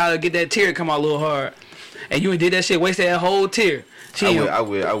study how to get that tear come out a little hard, and you did that shit, wasted that whole tear. I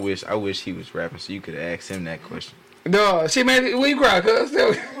wish he was rapping so you could ask him that question. No, she made when you cry, cuz.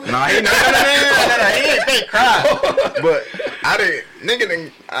 No, he ain't fake cry. But I didn't, nigga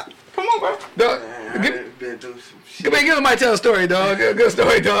didn't. Come on, bro. Dog, been through some shit. Come here, give somebody tell a story, dog. Good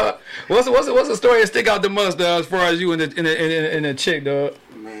story, dog. What's the story that stick out the most, dog, as far as you and the chick, dog?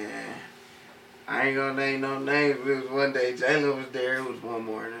 Man, I ain't gonna name no names. It was one day Jalen was there. It was one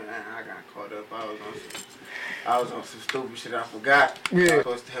morning, and I got caught up. I was on some stupid shit. I forgot. Yeah. I was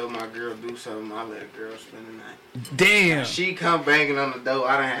supposed to help my girl do something. I let a girl spend the night. Damn. She come banging on the door.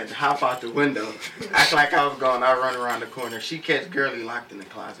 I done had to hop out the window. Act like I was gone. I run around the corner. She catch girly locked in the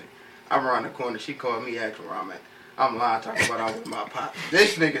closet. I'm around the corner. She called me, asked where I'm at. I'm lying, talking about I'm with my pop.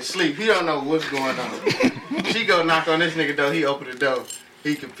 This nigga sleep. He don't know what's going on. She go knock on this nigga door. He open the door.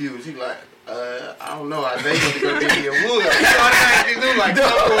 He confused. He like, I don't know. They want to go give me a wood. He do like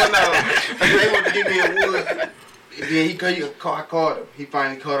something going on. They want to give me a wood. Then I called him. He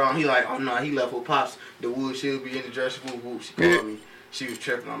finally caught on. He like, oh no, he left with pops. The wood she'll be in the dresser. Whoop. She called me. She was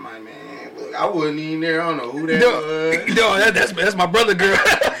tripping. I'm like, man, look, I wasn't even there. I don't know who that was. No, that's my brother girl.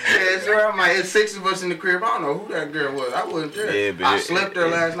 Yeah, so I'm like, it's 6 of us in the crib. I don't know who that girl was. I wasn't there. Yeah, but I slept there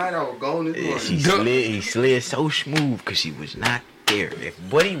last night. I was gone this morning. He slid so smooth because she was not there. If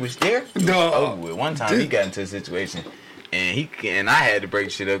Buddy was there, one time he got into a situation. And I had to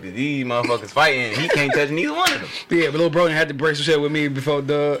break shit up because these motherfuckers fighting and he can't touch neither one of them. Yeah, but little bro had to break some shit with me before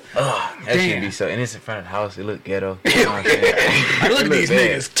the. Oh, that shit be so. And it's in front of the house. It look ghetto. You know what I'm saying? Look at these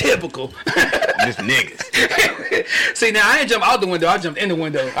niggas. Typical. Just niggas. See, now I ain't jump out the window. I jumped in the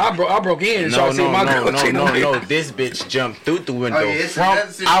window. I broke in and started seeing my girl. No. This bitch jumped through the window from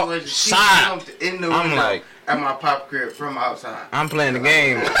outside. In the window. I'm like, at my pop crib from outside. I'm playing the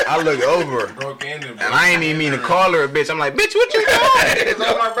game. I look over, Broke in and I ain't even mean to call her a bitch. I'm like, bitch, what you doing?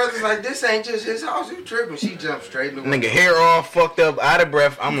 So my brother's like, this ain't just his house. You tripping? She jumped straight in the window. Nigga, hair all fucked up, out of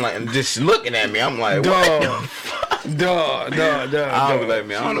breath. I'm like, just looking at me. I'm like, what the fuck? Dog. I was like,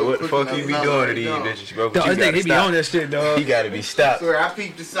 man, I don't know what the fuck you be doing to these bitches, bro. But Dog, you this nigga, gotta he be on stop. that shit, dog. He gotta be stopped. I swear, I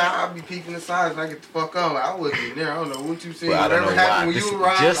peeped the side. I be peeping the sides and I get the fuck on. Like, I wasn't even there. I don't know what you seen. But I don't know Whatever happened why. when you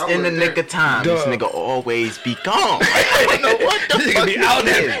arrived, Just I in the wasn't nick there. of time, this Duh. nigga always be gone. I don't know what the This fuck nigga be he out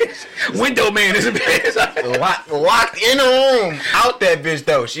did. there, bitch. Window man is a bitch. Locked in a room. Out that bitch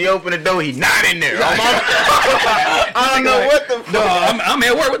though. She opened the door. He not in there. I don't know what the fuck. Dog, I'm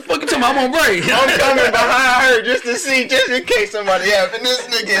at work. What the fuck you talking about? I'm on break. I'm coming behind her just to see, just in case somebody else. And this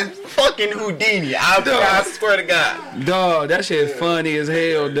nigga is fucking Houdini. I swear to God. Dog, that shit funny as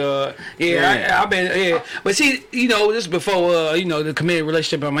hell, dog. Yeah, I been, yeah. But see, you know, this is before, the committed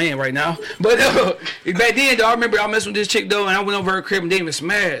relationship I'm in right now. But back then, dog, I remember I messed with this chick, though, and I went over her crib and didn't even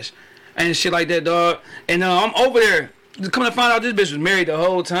smash and shit like that, dog. And I'm over there. Coming to find out this bitch was married the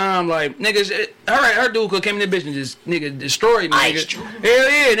whole time. Like, niggas, her dude could came in this bitch and just, nigga, destroyed me, nigga. Hell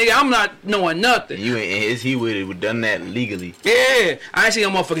yeah, nigga, I'm not knowing nothing. You and he would have done that legally. Yeah, I ain't see no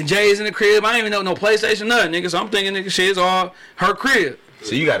motherfucking J's in the crib. I ain't even know no PlayStation, nothing, nigga. So I'm thinking, nigga, shit is all her crib.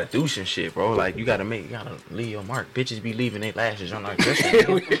 So you gotta do some shit, bro. Like you gotta leave your mark. Bitches be leaving their lashes on our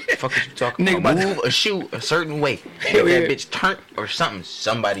dresser. Fuck what you talking Nigga, about? but- Move a shoe a certain way. Hell If that yeah. bitch turned or something,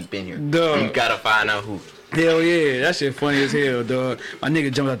 somebody been here. Duh. You gotta find out who. Hell yeah, that shit funny as hell, dog. My nigga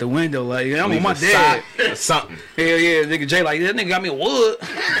jumped out the window like, I'm on Leave my a dad. sock or something. Hell yeah, nigga Jay like, that nigga got me a wood.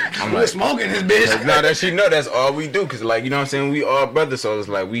 I'm like, smoking this bitch. No, that she know that's all we do. Cause like, you know what I'm saying? We all brothers, so it's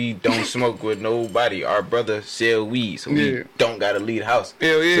like we don't smoke with nobody. Our brother sell weed, so we Yeah. don't gotta leave the house.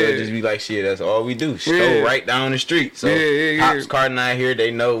 Hell yeah. So it just be like, shit, that's all we do. Store Yeah. right down the street. So Yeah. Pops Carter and I here, they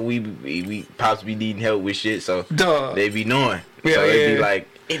know we Pops be needing help with shit, so Duh. they be knowing. Yeah, so it be yeah. like,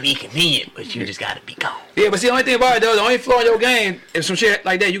 it be convenient, but you just gotta be gone. Yeah, but see, the only thing about it, though, the only flaw in your game, if some shit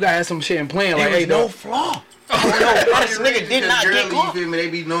like that, you gotta have some shit in plan. Like, There was hey, no dog. flaw. Oh, no, this nigga did not Girly, get you caught. feel me? They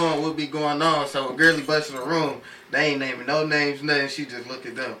be knowing what be going on. So when Girly busts in the room, they ain't naming no names, nothing. She just look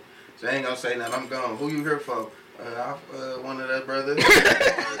at them. So they ain't gonna say nothing. I'm gone. Who you here for? One of their brothers.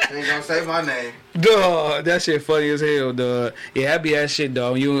 Ain't gonna say my name. Duh, that shit funny as hell, dog. Yeah, that be that shit,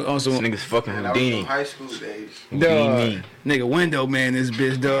 dog. You on This some, nigga's fucking And I was from Houdini. high school days. Houdini. nigga, window man, this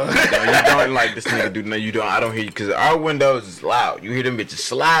bitch, dog. No, you don't like this nigga, dude. No, you don't. I don't hear you because our windows is loud. You hear them bitches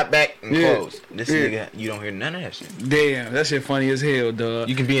slide back and Yeah. close. This Yeah. nigga, you don't hear none of that shit. Damn, that shit funny as hell, dog.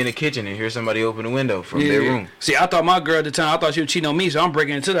 You can be in the kitchen and hear somebody open the window from their room. See, I thought my girl at the time, I thought she was cheating on me, so I'm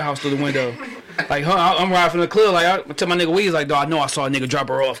breaking into the house through the window. Like, I'm riding from the club, like, I tell my nigga Weez, like, dog, I know I saw a nigga drop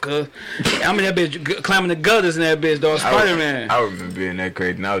her off, cuz. I'm in that bitch climbing the gutters in that bitch, dog. Spider-Man. I remember being that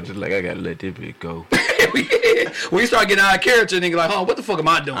crazy, and I was just like, I gotta let this bitch go. When you start getting out of character, nigga, like, what the fuck am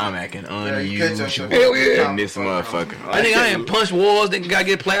I doing? I'm acting you unusual catch yourself. Hell yeah. in this motherfucker. I think I ain't punch walls, nigga, gotta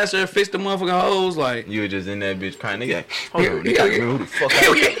get plaster, fix the motherfucking hoes, like. You were just in that bitch crying. Nigga, hold on, Yeah, nigga, I yeah. remember who the fuck I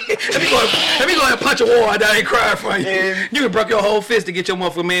Hell am. yeah. Let me go and punch a wall. I ain't crying for you. Yeah. You can broke your whole fist to get your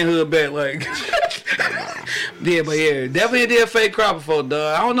motherfucking manhood back, like. Yeah, but yeah, definitely did fake cry before,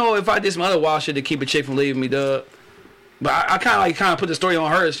 dog. I don't know if I did some other wild shit to keep a chick from leaving me, dog. But I kind of put the story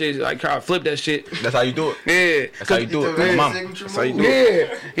on her and shit, like kind of flip that shit. That's how you do it. Yeah, That's how you do it. That's My mama. signature That's how you do move.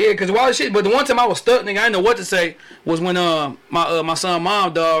 it. yeah, cause wild shit. But the one time I was stuck, nigga, I didn't know what to say. Was when my son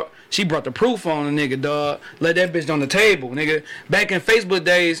mom, dog, she brought the proof on the nigga, dog. Let that bitch on the table, nigga. Back in Facebook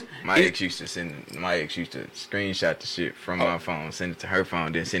days, My ex used to screenshot the shit from my phone, send it to her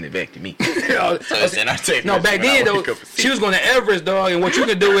phone, then send it back to me. No, back then though, she was going to Everest, dog, and what you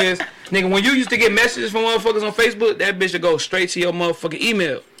can do is, nigga, when you used to get messages from motherfuckers on Facebook, that bitch would go straight to your motherfucking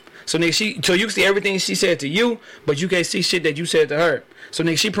email. So nigga, so you can see everything she said to you, but you can't see shit that you said to her. So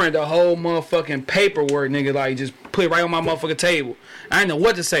nigga, she printed the whole motherfucking paperwork, nigga, like just put it right on my motherfucking table. I didn't know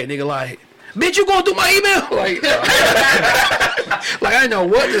what to say, nigga, like, bitch, you going through my email? Like, like I didn't know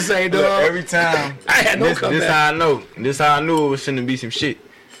what to say, dog. Look, every time. I had no this comeback. how I know. This how I knew it was finna be some shit.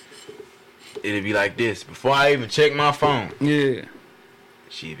 It'd be like this. Before I even check my phone, Yeah.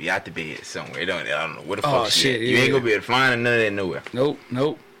 she'd be out the bed somewhere. I don't know where the Oh, fuck she shit, at. You ain't yeah. gonna be able to find her none of that nowhere.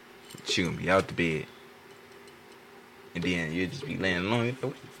 Nope. She gonna be out the bed. And then you'll just be laying alone. You're like,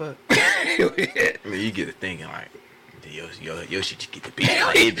 what the fuck? I mean, you get to thinking like, yo shit just get the beat.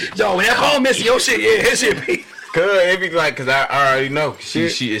 Yo, when that phone missing your shit, yeah, his shit be. Cause I already know. She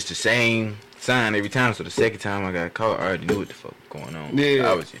is the same sign every time. So the second time I got caught, I already knew what the fuck was going on. Yeah.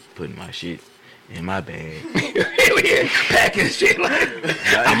 I was just putting my shit in my bag. Hell yeah, packing shit like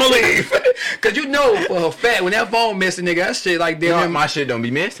I'ma leave. Cause you know for a fact when that phone missing, nigga, that shit like damn. My shit don't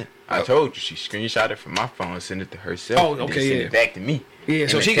be missing. I told you she screenshot it from my phone and sent it to herself. Oh, and okay, then send yeah. it back to me. Yeah,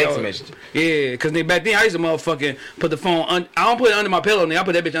 so she text message. Yeah, cause back then I used to motherfucking put the phone. I don't put it under my pillow. Nigga, I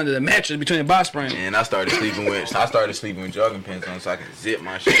put that bitch under the mattress between the box spring. And I started sleeping with jogging pants on so I can zip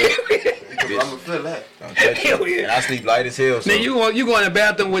my shit up. I'm gonna feel that. Don't touch Hell it. yeah. And I sleep light as hell. So. Then you go in the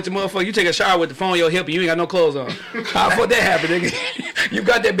bathroom with the motherfucker. You take a shower with the phone on your hip and you ain't got no clothes on. How the fuck that happen, nigga? You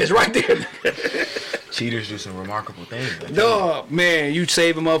got that bitch right there. Cheaters do some remarkable things. Dog, man, you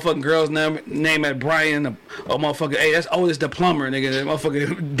save a motherfucking girl's name at Brian, a motherfucker. Hey, that's Otis the plumber, nigga. That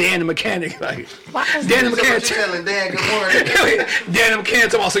motherfucker Dan the mechanic, like Dan the mechanic. Telling Dan good morning. Dan the mechanic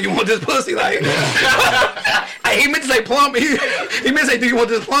talking about, so you want this pussy, like? Hey, he meant to say plumber. He meant to say, do you want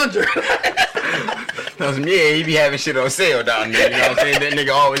this plunger? Yeah, he be having shit on sale down there. You know what I'm saying? That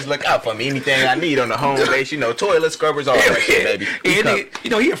nigga always look out for me. Anything I need on the home base, you know, toilet scrubbers, all that shit, baby. And nigga,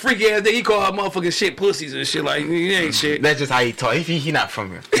 you know, he a freaky ass nigga. He call her motherfucking shit pussies and shit. Like, he ain't shit. That's just how he talk. He not from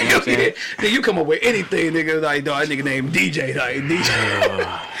here. You know what I'm saying? Nigga, you come up with anything, nigga. Like, dog, that nigga named DJ. Like,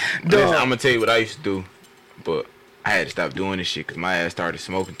 DJ. Listen, I'm gonna tell you what I used to do, but I had to stop doing this shit because my ass started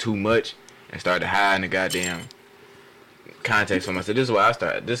smoking too much and started hiding the goddamn contacts for myself. This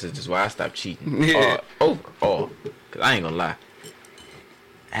is just why I stopped cheating. Yeah. Overall, because I ain't gonna lie,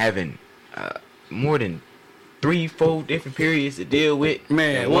 having more than 3-4 different periods to deal with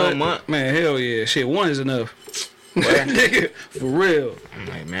Man, in 1 month. Man, hell yeah. Shit, one is enough. What? Nigga, for real. I'm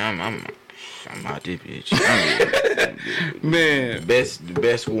like, man, I'm out this bitch. Man. The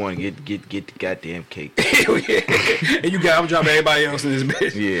best one, get the goddamn cake. Hell yeah. And I'm dropping everybody else in this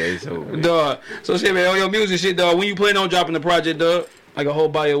bitch. Yeah, it's over. Dog. So shit, man, on your music shit, dog, when you plan on dropping the project, dog, like a whole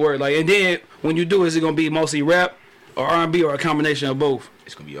body of work, like, and then when you do, is it gonna be mostly rap or R&B or a combination of both?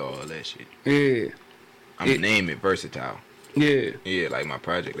 It's gonna be all that shit. Yeah. I'm gonna name it Versatile. Yeah. Yeah, like my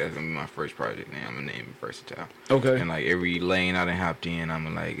project, that's gonna be my first project now. I'm gonna name it Versatile. Okay. And like every lane I done hopped in,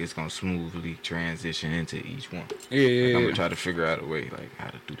 I'm like, it's gonna smoothly transition into each one. Yeah, Like, I'm gonna try to figure out a way, like, how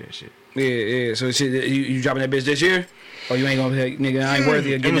to do that shit. Yeah. So shit, you dropping that bitch this year? Or you ain't gonna say, nigga, I ain't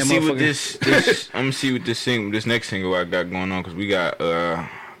worthy of getting that motherfucker? I'm gonna see what this next single I got going on, cause we got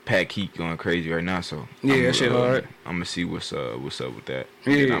Pack Heat going crazy right now. So yeah, that shit hard. I'm gonna see what's up with that.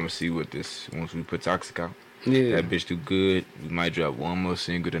 Yeah. And I'm gonna see what once we put Toxic out. Yeah. That bitch do good. We might drop one more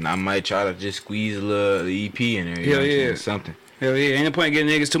single, then I might try to just squeeze a little EP in there. You know what I'm saying? Something. Hell yeah. Ain't no point in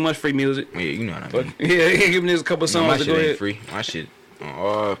getting niggas too much free music. Yeah, you know what I mean. Yeah, give niggas a couple songs my to shit go ain't ahead. free. My shit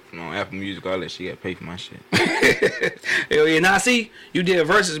on Apple Music, all that shit, got to pay for my shit. Hell yeah. Now, see, you did a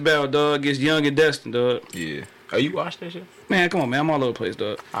versus battle, dog, against Young and Destin, dog. Yeah. Oh, you watched that shit? Man, come on, man. I'm all over the place,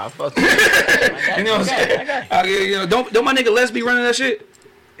 dog. Ah, fuck you. You know what I'm saying? You know, don't my nigga Les be running that shit?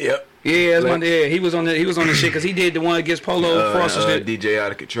 Yep. Yeah, that's one. Yeah, he was on the shit because he did the one against Polo Frost and shit. DJ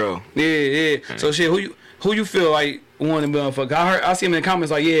Out of Control. Yeah. So shit, who you feel like won the motherfucker? I see him in the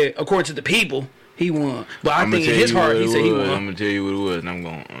comments like, yeah, according to the people, he won. But I think in his heart, he said he won. I'm gonna tell you what it was, and I'm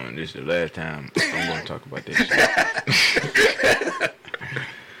going. This is the last time I'm gonna talk about that shit.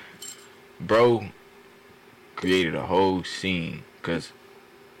 Bro created a whole scene because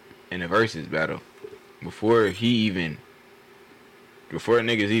in the versus battle, before niggas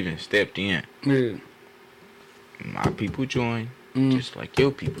even stepped in, Yeah. my people joined, just like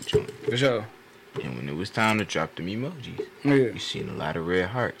your people joined. For sure. And when it was time to drop them emojis, Yeah. you seen a lot of red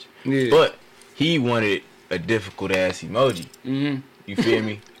hearts. Yeah. But he wanted a difficult ass emoji. You feel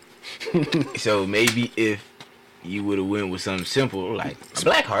me? So maybe if you would have went with something simple like a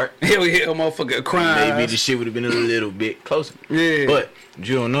black heart, Hell yeah, motherfucker crying. maybe the shit would have been a little bit closer. Yeah. But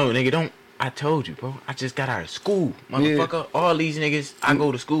you don't know, nigga. I told you, bro. I just got out of school, motherfucker. Yeah. All these niggas I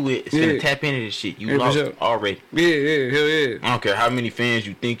go to school with is finna tap into this shit. You lost already. Yeah, hell yeah. I don't care how many fans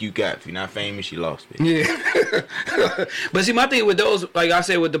you think you got. If you're not famous, you lost, bitch. Yeah. But see, my thing with those, like I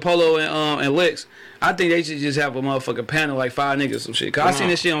said with the Polo and Lex, I think they should just have a motherfucking panel like 5 niggas or some shit. Cause I seen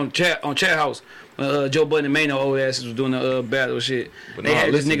this shit on Chat House. Joe Budden and Mano old asses was doing the battle shit. But they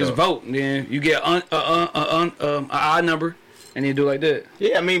had these niggas vote. And then you get an odd number, and then do like that.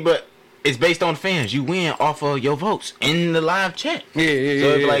 Yeah, I mean, but it's based on fans. You win off of your votes in the live chat. Yeah.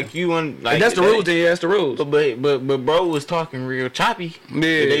 So if like you want, like, that's the rules. Then that's the rules. But bro was talking real choppy the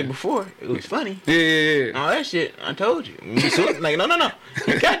day before. It was funny. Yeah. All that shit. I told you. Like no.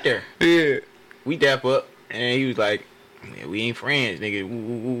 He got there. Yeah. We dap up, and he was like, "Yeah, we ain't friends, nigga."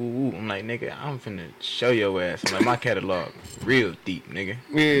 Woo. I'm like, nigga, I'm finna show your ass. I'm like, my catalog real deep, nigga.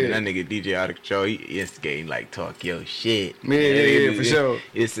 Yeah. And that nigga DJ Out of Control, he instigating like talk your shit. Yeah, for sure.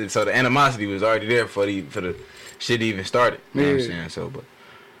 So the animosity was already there for the shit even started. You know what I'm saying? So, but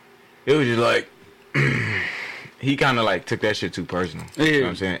it was just like, he kind of like took that shit too personal. Yeah. You know what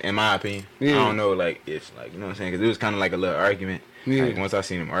I'm saying? In my opinion. Yeah. I don't know, like, if, like, you know what I'm saying? Because it was kind of like a little argument. Yeah. Like, once I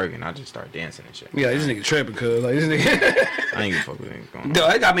seen him arguing, I just started dancing and shit. Yeah, this nigga tripping, cuz. Like, this nigga. I ain't gonna fuck with niggas going on. Duh,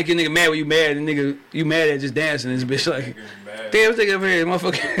 that gotta make your nigga mad when you mad, and nigga, you mad at just dancing. This bitch, like, damn, this nigga up here,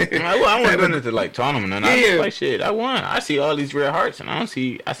 motherfucker. I wasn't going into, like, tournament. And I Yeah. was like, shit, I won. I see all these red hearts, and I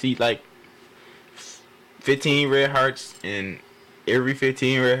see, like, 15 red hearts, and every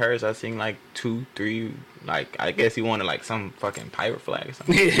 15 red hearts, I seen, like, 2, 3, like, I guess he wanted, like, some fucking pirate flag or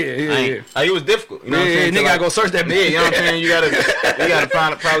something. Yeah. Like, it was difficult. You know what I'm saying? Nigga gotta go search that bitch. Yeah, you know what I'm saying? You gotta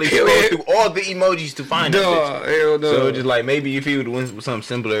find probably scroll through all the emojis to find that bitch. Hell no. So just like maybe if he would have won with something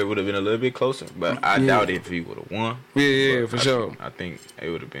simpler, it would have been a little bit closer. But I doubt if he would have won. Yeah, But for sure. I think it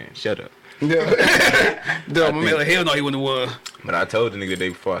would have been shut up. Duh, my man, like, hell no, he wouldn't have won. But I told the nigga the day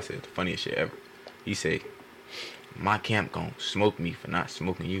before, I said the funniest shit ever. He said, "My camp gon' smoke me for not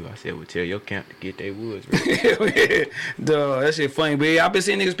smoking you." I said, "Well, tell your camp to get their woods ready." Hell yeah. Duh, that shit funny, but yeah, I've been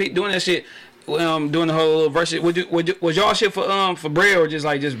seeing niggas doing that shit. Doing the whole verse. Was y'all shit for bread or just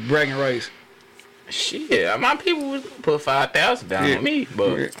bragging rights? Shit, my people was put 5,000 down on me,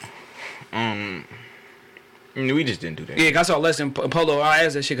 but we just didn't do that. Yeah, I saw less than Polo. I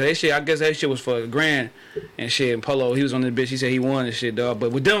asked that shit because that shit, I guess that shit was for a grand and shit. And Polo, he was on this bitch. He said he won and shit, dog.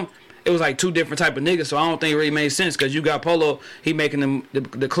 But with them, it was like two different type of niggas, so I don't think it really made sense because you got Polo, he making them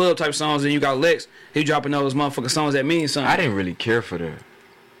the club type songs, and you got Lex, he dropping those motherfucking songs that mean something. I didn't really care for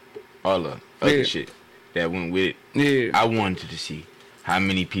all the other shit that went with it. Yeah, I wanted to see how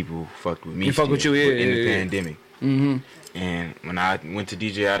many people fucked with me. He fuck with you, in the yeah. pandemic. Mm-hmm. And when I went to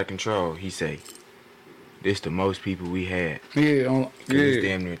DJ Out of Control, he say, "This the most people we had." Yeah, Cause it's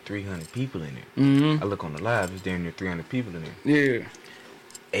damn near 300 people in there. Mm-hmm. I look on the live, it's damn near 300 people in there. Yeah.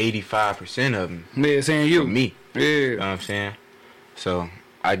 85% of them Yeah, saying you. for me. Yeah. You know what I'm saying? So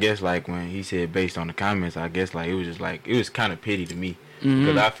I guess like when he said based on the comments, I guess like it was just like it was kind of pity to me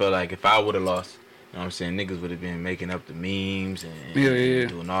because I felt like if I would have lost, you know what I'm saying, niggas would have been making up the memes and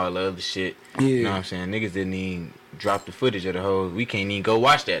doing all the other shit. Yeah. You know what I'm saying? Niggas didn't even drop the footage of the whole. We can't even go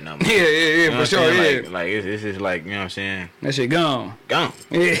watch that no more. Yeah, You know for what sure, I'm yeah. saying? Like it's just like, you know what I'm saying? That shit gone. Gone.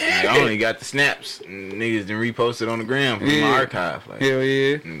 Yeah. Like, I only got the snaps. Niggas done reposted on the gram from my archive. Like, Hell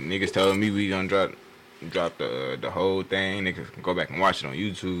yeah. niggas told me we gonna drop the whole thing. Niggas can go back and watch it on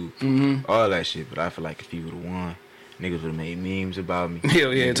YouTube. All that shit. But I feel like if he would have won, niggas would have made memes about me.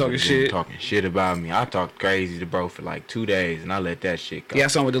 Hell yeah, Niggas talking would've shit. been talking shit about me. I talked crazy to bro for like 2 days, and I let that shit go. Yeah,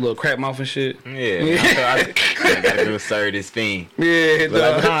 something with the little crap mouth and shit. Yeah, I gotta go serve this fiend. Yeah, But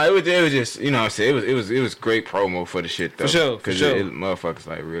like, dog. nah, it was just, you know what I'm saying, it was great promo for the shit though. For sure, for Cause sure. motherfuckers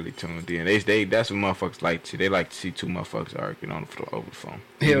like really tuned in. They that's what motherfuckers like to. They like to see two motherfuckers arguing over the phone.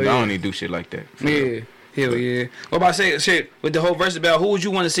 Hell I yeah. don't even do shit like that. for real. Yeah. Hell yeah. What about say shit with the whole verse about who would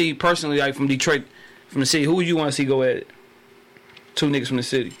you want to see personally, like from Detroit, from the city? Who would you want to see go at it? Two niggas from the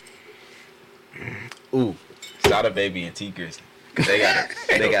city. Ooh, Sada Baby and T Grizzly. Cause they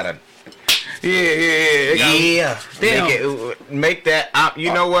gotta Yeah. Damn. Make that.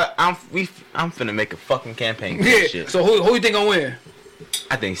 You know what? I'm finna make a fucking campaign for Yeah. this shit. So who you think gonna win?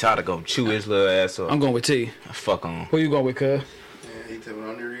 I think Sada gonna chew his little ass up. I'm going with T. Fuck on. Who you going with, cuz? Yeah, he told me the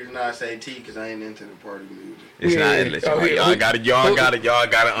only reason I say T because I ain't into the party music. It's Yeah. not. Oh, yeah. Y'all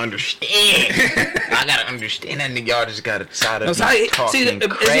gotta understand. I gotta understand that nigga. Y'all just gotta try to No, be see, talking here's the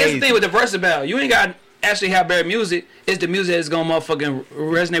crazy. thing with the verse about you ain't got actually have better music. It's the music that's gonna motherfucking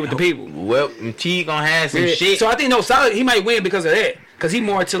resonate with the people. Well, T gonna have some Yeah. shit. So I think Solid he might win because of that. Cause he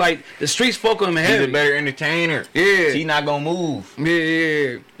more to like the streets folk on him He's heavy. a better entertainer. Yeah. T not gonna move. Yeah.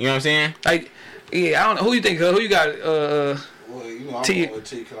 You know what I'm saying? Like, yeah, I don't know who you think. Who you got? Well, you know, I'm T- going with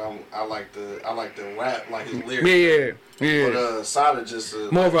T because I like the rap, like his lyrics. Yeah. But Sada just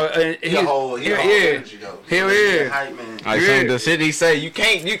More of a he a whole energy though. Hell Yeah, yeah. hype man. Like Yeah. some of the shit he say, you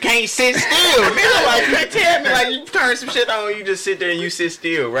can't sit still. Nigga, like you tell me like you turn some shit on, you just sit there and you sit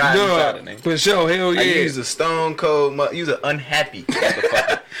still, right? Duh, for sure. Hell Like, yeah. you's a stone cold, you's an unhappy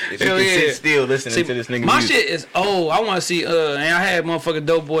motherfucker. If you Hell can yeah. sit still listening See, to this nigga my music. shit is old. I want to see. And I had motherfucking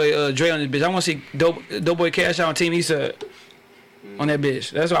Dope Boy Dre on this bitch. I want to see Dope Boy Cash Out on Team Eastside on that bitch.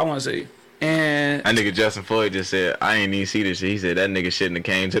 That's what I want to see. And That nigga Justin Floyd just said, I ain't even see this shit. He said that nigga shouldn't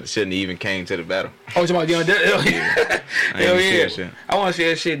even came to the battle. oh, you talking about doing that? Hell yeah. I ain't Hell even see yeah. that shit. I want to see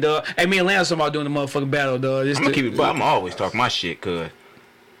that shit, dog. Hey, me and Lance talking about doing the motherfucking battle, dog. I'm gonna keep it, but I'm always talk my shit, cuz.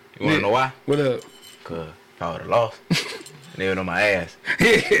 You wanna know why? What up? Cuz if I would've lost, they would on my ass. Yeah.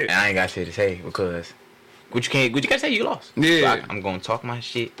 And I ain't got shit to say because what you can't say you lost. Yeah. So I'm gonna talk my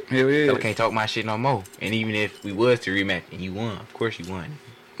shit. Hell yeah. I can't talk my shit no more. And even if we was to rematch and you won, of course you won.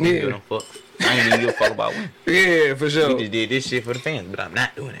 I don't give no fuck. I ain't even give a fuck about winning. Yeah, for sure. We just did this shit for the fans, but I'm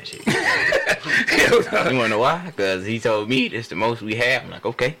not doing that shit. You wanna know why? Because he told me this the most we have. I'm like,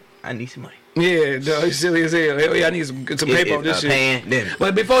 okay, I need some money. Yeah, dog, he's silly as hell. Hell yeah, I need some paper on this shit.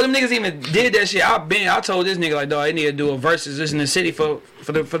 But before them niggas even did that shit, I told this nigga like, dog, they need to do a versus this in the city for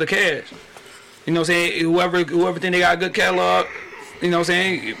the cash. You know what I'm saying? Whoever think they got a good catalog, you know what I'm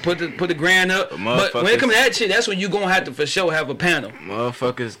saying? Put the grand up. But when it comes to that shit, that's when you gonna have to for sure have a panel.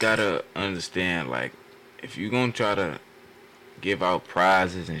 Motherfuckers gotta understand, like, if you gonna try to give out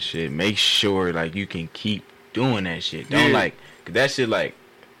prizes and shit, make sure like you can keep doing that shit. Don't like, cause that shit like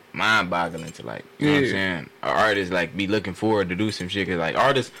mind-boggling to like, you know what I'm saying? Artists like be looking forward to do some shit, cause like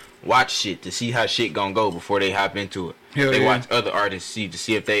artists watch shit to see how shit gonna go before they hop into it. They watch other artists to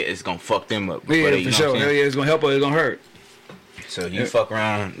see if it's gonna fuck them up. Yeah, for sure. Hell yeah, it's gonna help or it's gonna hurt. So you fuck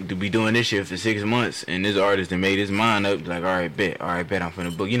around to be doing this shit for 6 months, and this artist that made his mind up, like, all right, bet, I'm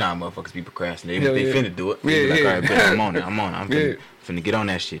finna book. You know how motherfuckers be procrastinating. If they finna do it, they be like, all right, bet, I'm on it. I'm finna get on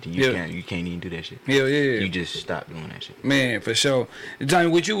that shit, and you can't even do that shit. Hell yeah. You just stop doing that shit. Man, for sure. Johnny,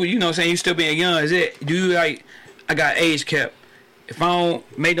 with you know what I'm saying, you still being young, do you like, I got age cap. If I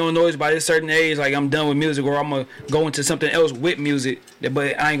don't make no noise by this certain age, like I'm done with music, or I'm gonna go into something else with music,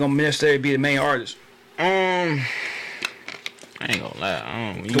 but I ain't gonna necessarily be the main artist. I ain't gonna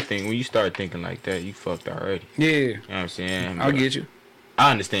lie. When you start thinking like that, you fucked already. Yeah. You know what I'm saying? I'll get you.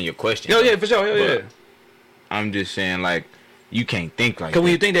 I understand your question. Yeah, for sure. Hell yeah. I'm just saying, like, you can't think like that. Cause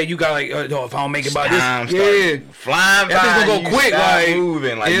when you think that, you got like, if I don't make it by this, flying by, that gonna go quick, like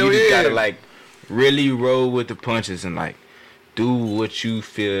moving, like you just gotta like really roll with the punches and like do what you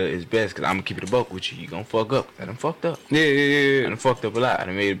feel is best. Cause I'm gonna keep it a buck with you. You gonna fuck up. I done fucked up. Yeah. I done fucked up a lot. I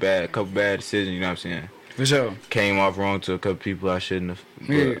done made a couple bad decisions. You know what I'm saying? For sure. Came off wrong to a couple people I shouldn't have.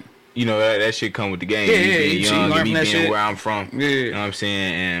 But, you know, that shit come with the game. Yeah, you being young and me being shit. where I'm from. Yeah. You know what I'm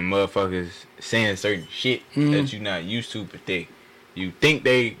saying? And motherfuckers saying certain shit that you not used to, but you think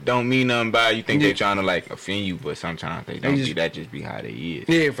they don't mean nothing by it. You think they trying to like offend you, but sometimes they don't. That just be how they is.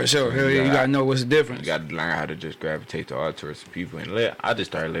 Yeah, for sure. Hell yeah, you gotta know what's the difference. You gotta learn how to just gravitate to all sorts of people and I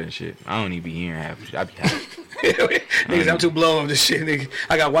just started letting shit. I don't even be hearing half of shit. I be happy. Niggas, I'm too blown on this shit, nigga.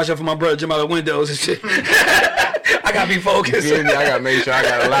 I gotta watch out for my brother, jump out the windows and shit. I gotta be focused. I gotta make sure I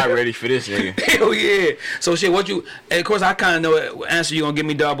got a lot ready for this nigga. Hell yeah. So shit, and of course I kinda know what answer you gonna give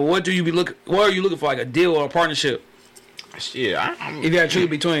me, dog, but what are you looking for, like a deal or a partnership? Shit, if you had to choose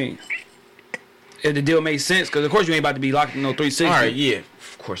between, if the deal made sense, because of course you ain't about to be locked in no 360. All right, yeah,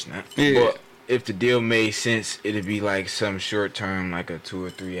 of course not. Yeah. But if the deal made sense, it'd be like some short term, like a 2 or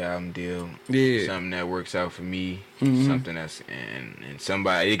 3 album deal. Yeah. Something that works out for me. Something that's and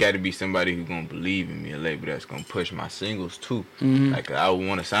somebody. It got to be somebody who's gonna believe in me, a label that's gonna push my singles too. Like I would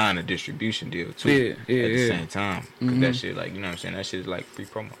want to sign a distribution deal too. At the same time, cause that shit, like, you know what I'm saying, that shit is like free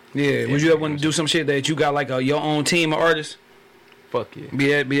promo. Yeah. Would you ever want to do some shit that you got like your own team of artists? Fuck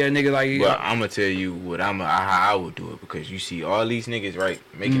yeah. Be that nigga like. But I'm gonna tell you how I would do it, because you see all these niggas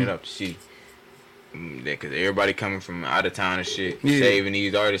making it up to see. Because everybody coming from out of town and shit, saving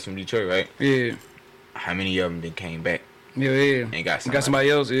these artists from Detroit, right? Yeah. How many of them then came back? Yeah. And got somebody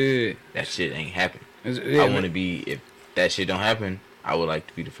else. Yeah. That shit ain't happen. I want to be, if that shit don't happen, I would like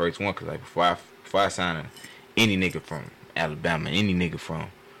to be the first one. Cause like before I sign any nigga from Alabama, any nigga from,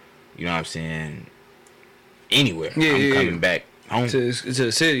 you know what I'm saying, anywhere, I'm coming back home to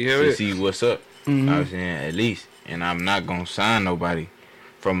the city to see what's up. You know what I'm saying, at least, and I'm not gonna sign nobody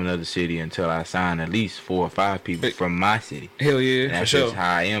from another city until I sign at least 4 or 5 people from my city. Hell yeah, and that's for sure. just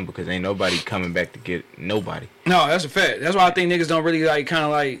how I am, because ain't nobody coming back to get nobody. No, that's a fact. That's why I think niggas don't really like kind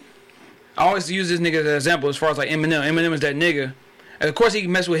of like. I always use this nigga as an example as far as like Eminem. Eminem is that nigga. And of course he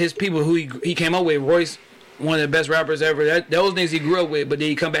messed with his people who he came up with. Royce, one of the best rappers ever. Those niggas he grew up with, but then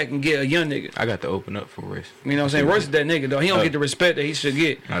he come back and get a young nigga. I got to open up for Royce. You know what I'm saying? Royce is that nigga, though. He don't get the respect that he should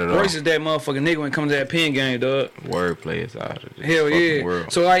get. Not at all. Royce is that motherfucking nigga when it comes to that pen game, dog. Wordplay is out of this hell yeah.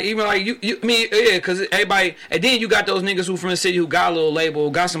 world. So like even like because everybody, and then you got those niggas who from the city who got a little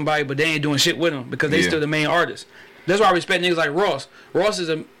label, got somebody, but they ain't doing shit with them because they still the main artist. That's why I respect niggas like Ross. Ross is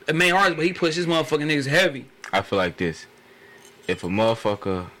a main artist, but he push his motherfucking niggas heavy. I feel like this: if a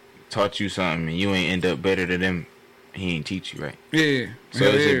motherfucker taught you something and you ain't end up better than them, he ain't teach you right. Yeah. So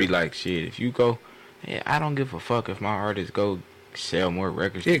it should be like, shit, if you go, I don't give a fuck if my artists go sell more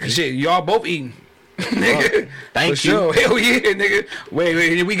records. Yeah, cause shit, y'all both eating. Nigga. Thank you. Sure. Hell yeah, nigga.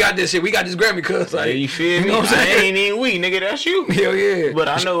 Wait, we got this shit. We got this Grammy, cuz. Like, you feel me? You know what I'm saying? I ain't even we, nigga. That's you. Hell yeah. But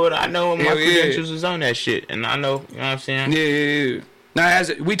I know my credentials is on that shit. And I know, you know what I'm saying? Yeah. Now,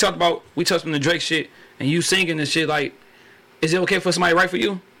 as we touched on the Drake shit, and you singing this shit, like, is it okay for somebody to write for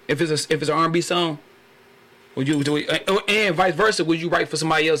you? If it's an R&B song? Would you and vice versa? Would you write for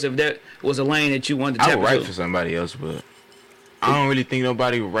somebody else if that was a lane that you wanted to tap I would write into? for somebody else, but I don't really think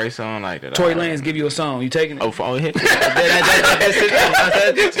nobody would write something like that. Tory Lanez give you a song, you taking it? Oh,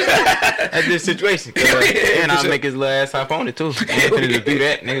 that's this situation. And I'll make his little ass hop on it too. Anthony to do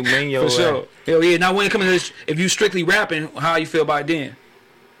that, nigga, bring your For sure. Hell yeah. Now when it comes to this, if you strictly rapping, how you feel about it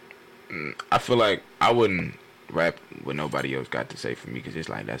then? I feel like I wouldn't rap what nobody else got to say for me because it's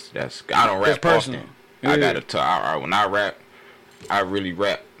like that's I don't rap That's personal. often. Yeah. I gotta talk. When I rap, I really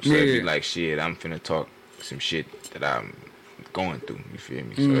rap. So it'd be like shit. I'm finna talk some shit that I'm going through. You feel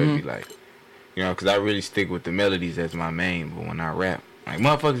me? So it'd be like, you know, because I really stick with the melodies as my main. But when I rap, like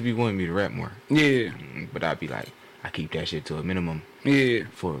motherfuckers be wanting me to rap more. Yeah. But I'd be like, I keep that shit to a minimum. Yeah.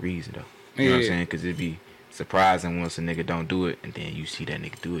 For a reason though. You know what I'm saying? Because it'd be surprising once a nigga don't do it, and then you see that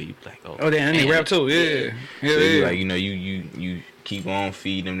nigga do it. You be like, oh damn, that nigga rap too. Yeah. So you like, you know, you keep on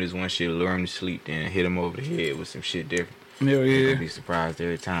feeding them this one shit, lure him to sleep, then hit him over the head with some shit different. Hell yeah. You'll be surprised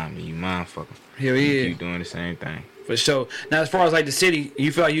every time, and you mind fuck him. Hell yeah. You keep doing the same thing. For sure. Now, as far as like the city,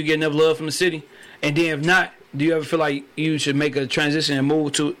 you feel like you get enough love from the city, and then if not, do you ever feel like you should make a transition and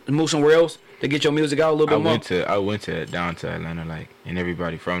move somewhere else to get your music out a little bit more? I went to down to Atlanta, like, and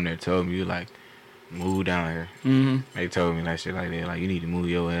everybody from there told me like, move down here. They told me like shit like that, like you need to move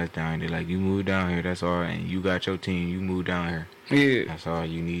your ass down there. Like you move down here, that's all. And you got your team, you move down here. Yeah, that's all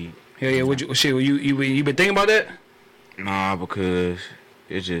you need. Hell yeah. Would you you been thinking about that? Nah, because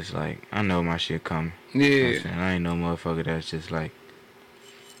it's just like I know my shit coming. Yeah, you know what I'm saying? I ain't no motherfucker that's just like,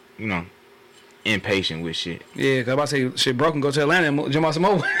 you know, impatient with shit. Yeah, cause I'm about to say shit broken. Go to Atlanta and jump out some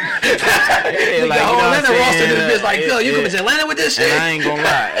more. Yeah, like, the whole Atlanta roster to this bitch like, yo, you coming to Atlanta with this shit? And I ain't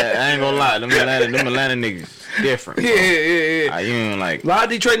gonna lie. Them Atlanta niggas different. Bro. Yeah. You ain't like a lot of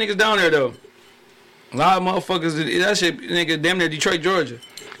Detroit niggas down there though. A lot of motherfuckers. That shit, nigga, damn near Detroit, Georgia.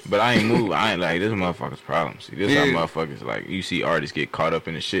 But I ain't moved. I ain't like this motherfucker's problem. See, this how motherfuckers like you see artists get caught up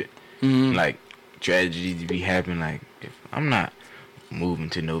in the shit. Like tragedies be happening. Like if I'm not moving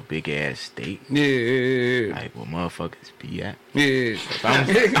to no big ass state. Yeah. Like where motherfuckers be at. Yeah.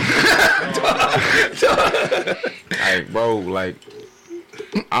 Like bro, like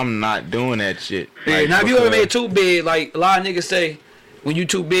I'm not doing that shit. Yeah. Like, now if you ever made too big, like a lot of niggas say, when you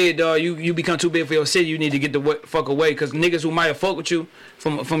too big, dog, you become too big for your city. You need to get the fuck away, cause niggas who might have fucked with you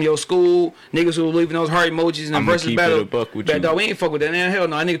from your school, niggas who leaving those heart emojis in the versus battle. But dog, we ain't fuck with that. Man, hell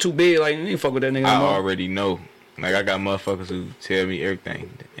no, that nigga too big. Like we ain't fuck with that nigga. I already know. Like I got motherfuckers who tell me everything.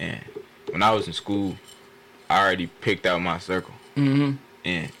 And when I was in school, I already picked out my circle. And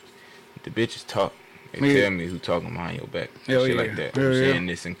the bitches talk. They tell me who talking behind your back. Shit like that. I'm saying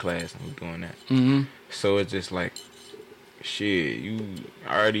this in class and who doing that. So it's just like, shit, you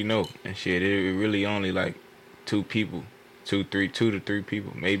already know. And shit, it really only like two to three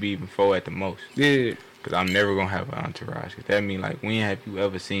people, maybe even 4 at the most. Yeah. Cause I'm never gonna have an entourage. Cause that mean like, when have you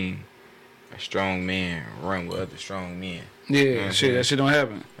ever seen a strong man run with other strong men? Yeah, you know shit, that shit don't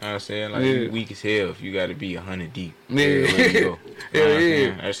happen. You know what I'm saying? Like, you weak as hell if you gotta be 100 deep. Yeah. You go.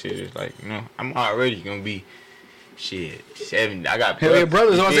 That shit is like, you know, I'm already gonna be, shit, 70. I got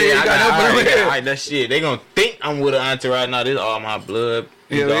brothers. I say you got that shit. They gonna think I'm with an entourage. Now this all my blood.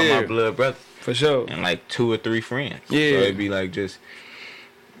 These all my blood brothers. For sure. And like 2 or 3 friends. Yeah. So it'd be like just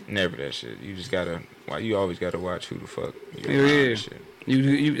never that shit. You just gotta. You always gotta watch who the fuck. Shit.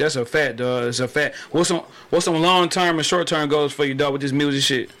 You that's a fact, dog. It's a fact. What's some long term and short term goals for you, dog, with this music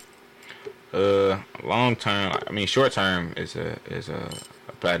shit? Long term. I mean, short term is a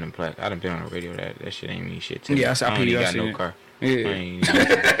platinum plaque. I done been on the radio. That shit ain't mean shit to me. Yeah, I ain't got no car. Yeah.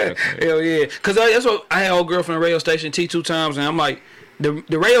 Hell yeah. Cause that's what I had. Old girl from the radio station T2 times, and I'm like, the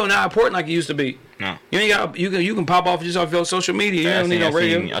radio not important like it used to be. No. You ain't got. You can pop off just off your social media. You don't need no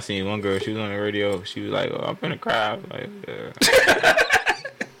radio. I seen one girl. She was on the radio. She was like, "Oh, I'm finna cry." I was like,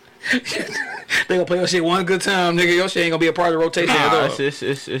 they gonna play your shit one good time, nigga. Your shit ain't gonna be a part of the rotation at all.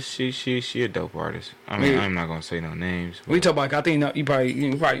 She a dope artist. I mean, I'm not gonna say no names. We talk about. I think you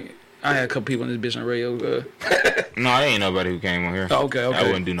probably. I had a couple people on this bitch on the radio. No, there ain't nobody who came on here. Oh, okay. I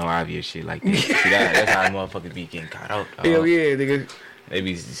wouldn't do no obvious shit like that. See, that's how motherfuckers be getting caught out. Hell yeah, nigga. They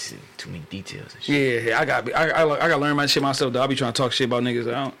be too many details and shit. Yeah, I gotta learn my shit myself though. I be trying to talk shit about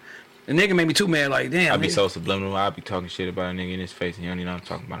niggas. The nigga made me too mad. Like damn. I be so subliminal. I be talking shit about a nigga in his face and you don't even know what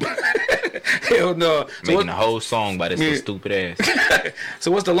I'm talking about. Hell no. Making a whole song by this little stupid ass.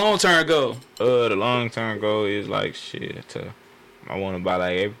 So what's the long term goal? The long term goal is like shit. I want to buy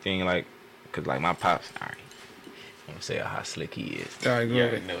like everything like, cause like my pops. Alright. I'm gonna say how slick he is. Alright, go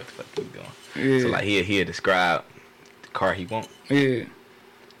ahead. You know what the fuck he's doing. Yeah. So like he'll describe the car he want. Yeah.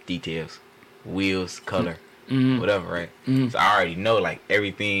 Details, wheels, color, whatever, right? So I already know like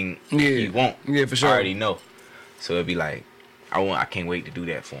everything he want. Yeah, for sure. I already know. So it'd be like, I can't wait to do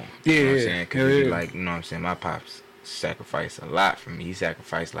that for him. Yeah, You know what I'm saying? Because it'd be yeah. like, you know what I'm saying? My pops sacrificed a lot for me. He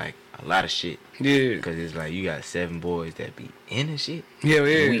sacrificed like a lot of shit. Yeah. Because it's like, you got 7 boys that be in the shit. Yeah, And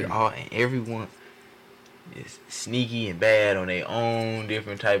yeah. we all, and everyone is sneaky and bad on their own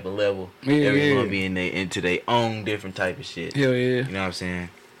different type of level. Yeah, Everyone yeah. be into their own different type of shit. Hell yeah. You know what I'm saying?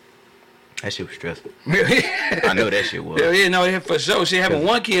 That shit was stressful. I I know that shit was. Hell yeah, no, yeah, for sure. She having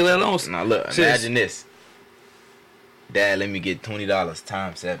one kid, let alone. Now look, Sis. imagine this. Dad, let me get $20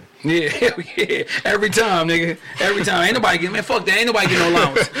 times 7. Yeah, hell yeah. Every time, nigga. Every time. Ain't nobody getting, man, fuck that. Ain't nobody getting no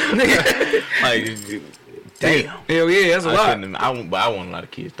allowance. Nigga. Like, damn. Hell yeah, that's a lot. But I want a lot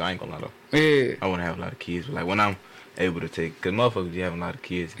of kids, though. I ain't gonna lie, though. Yeah. I want to have a lot of kids. But like, when I'm able to take, because motherfuckers, you have a lot of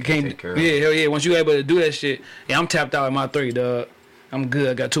kids. You You can't can't, take care of yeah, them. hell yeah. Once you able to do that shit, yeah, I'm tapped out at my 3, dog. I'm good.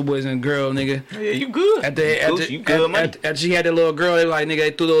 I got 2 boys and a girl, nigga. Yeah, you good. You good, money. After she had that little girl, they like, nigga,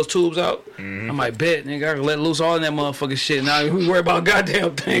 they threw those tubes out. Mhm. I'm like, bet, nigga, I can let loose all in that motherfucking shit. Now we worry about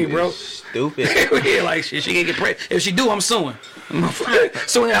goddamn thing, bro. Stupid. Yeah, like shit, she can't get pregnant. If she do, I'm suing.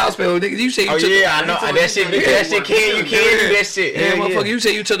 Suing the hospital, nigga. You say you Oh took yeah, I know. That shit can you can do that shit. Yeah, Hell motherfucker, you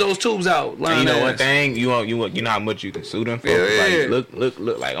say you took those tubes out. And you know lying one ass. thing, you know how much you can sue them for. Yeah, yeah. Like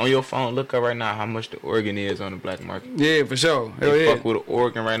look like on your phone, look up right now how much the organ is on the black market. Yeah, for sure. Hell They yeah. fuck with an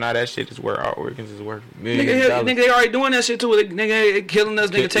organ right now, that shit is worth, our organs is worth millions Nigga, of hell, dollars. nigga, they already doing that shit too. Nigga, they killing us.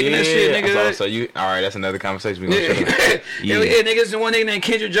 Nigga, taking that shit. Nigga, So you, all right, that's another conversation. We gonna yeah, shut up. hell yeah, nigga. It's the one nigga named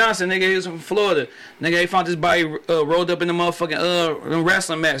Kendrick Johnson. Nigga, he was from Florida. Nigga, they found his body rolled up in the motherfucking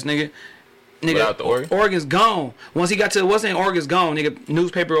wrestling match. Nigga, Without the organ? organs gone. Once he got to wasn't organs gone. Nigga,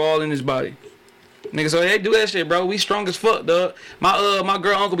 newspaper all in his body. Nigga, so they do that shit, bro. We strong as fuck, dog. My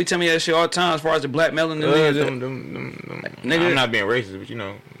girl uncle be telling me that shit all the time as far as the black melanin niggas. Nigga. I'm not being racist, but you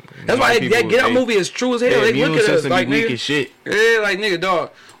know. That's why that Get Out movie is true as hell. They look at us like weak nigga. as shit. Yeah, like nigga, dog.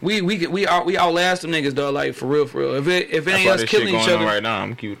 We outlast them niggas, dog. Like for real, for real. If it That's ain't why us this killing shit each going on other, right now. I'm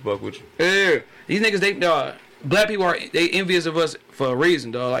gonna keep it a buck with you. yeah, these niggas, they dog. Black people they envious of us for a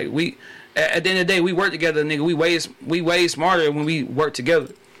reason, dog. Like we, at the end of the day, we work together, nigga. We way smarter when we work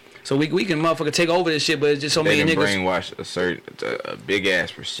together. So we can motherfucker take over this shit, but it's just so They many done niggas. brainwash a big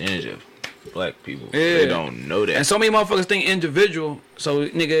ass percentage of black people. Yeah. They don't know that. And so many motherfuckers think individual. So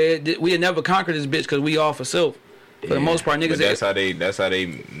nigga, we'll never conquer this bitch because we all for self. For the Yeah, most part, niggas. but that's how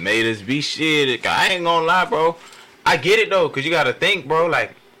they made us be shit. I ain't gonna lie, bro. I get it though, cause you gotta think, bro.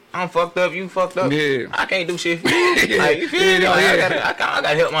 Like I'm fucked up, you fucked up. Yeah. I can't do shit for you. Like you feel me? Yeah, Like, yeah. I gotta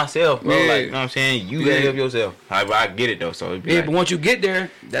help myself, bro. Yeah. Like you know what I'm saying. You gotta Yeah. help yourself. I get it though. So it'd be Yeah, like, but once you get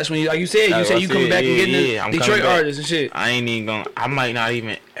there, that's when you, like you said, That's you what I coming said, back and yeah, getting yeah, I'm the coming Detroit back. artists and shit. I ain't even gonna. I might not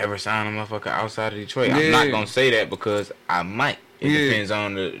even ever sign a motherfucker outside of Detroit. Yeah. I'm not gonna say that because I might. It Yeah. depends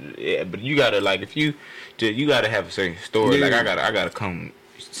on the. Yeah, but you gotta like if you gotta have a certain story. Yeah. Like I gotta come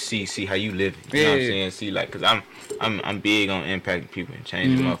see how you live. You know what I'm Yeah. saying? See like cause I'm big on impacting people and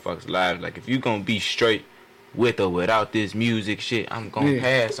changing Mm-hmm. motherfuckers' lives. Like if you gonna be straight with or without this music shit, I'm gonna Yeah.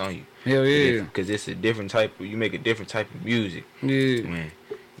 pass on you. Hell yeah. Cause it's a different type. You make a different type of music. Yeah. When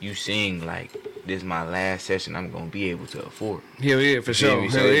you sing like this is my last session, I'm gonna be able to afford. Hell yeah, for sure. me?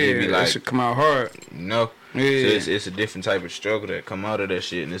 So Hell it'd yeah. be That like- should come out hard. You know? Yeah. So it's a different type of struggle that come out of that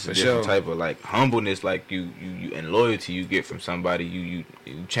shit, and it's a For different sure. type of like humbleness, like you and loyalty you get from somebody. You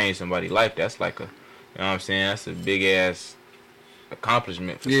change somebody's life. That's like a, you know what I'm saying? That's a big ass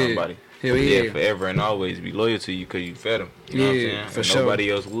accomplishment for Yeah. somebody. Hell But yeah. forever and always be loyal to you because you fed them. You know what I'm Yeah, saying? for And sure. Nobody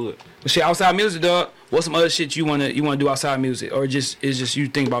else would. But shit, outside music, dog. What's some other shit you wanna do outside music, or just it's just you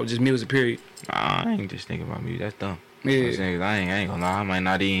think about just music, period? Nah, I ain't just thinking about me. That's dumb. Yeah. You know what I'm saying? 'Cause I ain't gonna lie. I might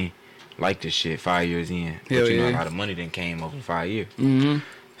not even like this shit 5 years in. But Hell you know, a yeah. lot of money then came over 5 years. Mm-hmm.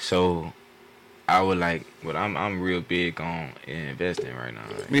 So I would like, but I'm real big on investing right now.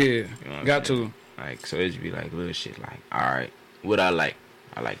 Like, Yeah. you know what I'm Got saying? Like, so it'd be like little shit. Like, all right, what I like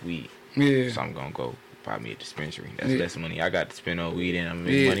weed. to. Yeah. So I'm gonna go buy me a dispensary. That's Yeah. less money I got to spend on weed, and I'm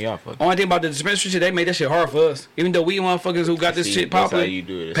making Yeah. money off of it. Only thing about the dispensary shit, they made that shit hard for us. Even though we motherfuckers who got this See, shit that's popular. how you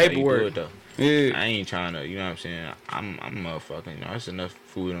do it. That's paperwork. How you do it, though. Yeah. I ain't trying to, you know what I'm saying? I'm a motherfucker, you know, there's enough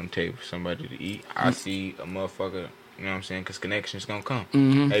food on the table for somebody to eat. I see a motherfucker, you know what I'm saying? Because connections gonna come.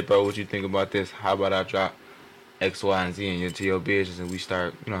 Mm-hmm. Hey, bro, what you think about this? How about I drop X, Y, and Z into your business and we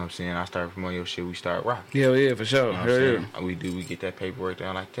start, you know what I'm saying? I start promoting your shit, we start rocking. Hell yeah, for sure. You know what I'm Hell saying? yeah. We get that paperwork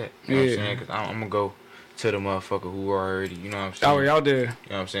down like that. You know what I'm Yeah. saying? Because I'm going to go to the motherfucker who already, you know what I'm saying? Already out there. You know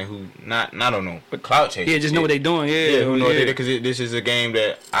what I'm saying? Who, not on no clout chasing Yeah, just know shit. what they doing. Yeah. Yeah, who know what they yeah. do? Because this is a game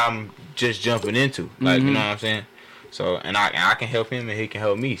that I'm just jumping into. Like, Mm-hmm. you know what I'm saying? So, and I can help him and he can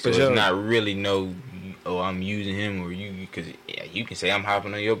help me. So For sure. it's not really no, oh, I'm using him or you, because yeah, you can say I'm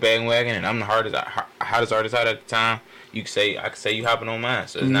hopping on your bandwagon and I'm the hottest artist out at the time. you can say I can say you hopping on mine,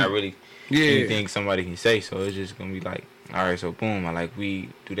 so it's not really anything somebody can say. So it's just gonna be like, all right, so boom, I like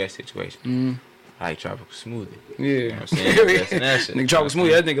weed, do that situation. I like tropical smoothie. Yeah. You know what I'm saying? That's Nigga tropical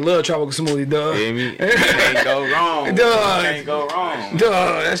smoothie. That nigga love tropical smoothie, dog. You hear me? Can't go wrong. Dog. Can't go wrong.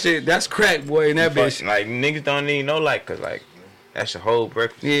 Dog, that shit, that's crack, boy, in that bitch. Like niggas don't need no like, cause like that's your whole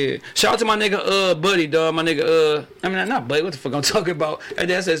breakfast. Yeah. Shout out to my nigga, Buddy, dog. My nigga, I mean, not Buddy. What the fuck I'm talking about?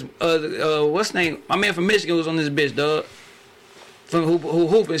 That says, what's his name? My man from Michigan was on this bitch, dog. From who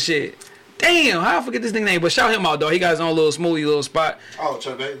hoop and shit. Damn, how I forget this nigga name? But shout him out, dog. He got his own little smoothie, little spot. Oh,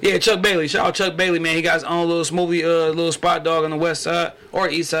 Chuck Bailey. Yeah, Chuck Bailey. Shout out Chuck Bailey, man. He got his own little smoothie, little spot, dog, on the west side or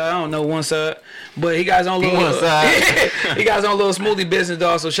east side. I don't know, one side. But he got his own little One side. he got his own little smoothie business,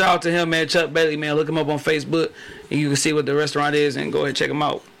 dog. So shout out to him, man. Chuck Bailey, man. Look him up on Facebook, and you can see what the restaurant is, and go ahead and check him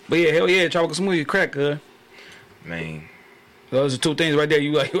out. But yeah, hell yeah, tropical smoothie, crack, Man. Those are two things right there.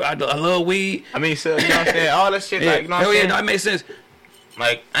 I love weed. I mean, so you know what I'm saying? All that shit, like, you know what I'm hell saying? yeah, no, that makes sense.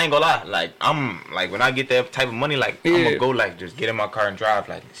 Like, I ain't gonna lie. Like, I'm like when I get that type of money, like I'm gonna go like just get in my car and drive,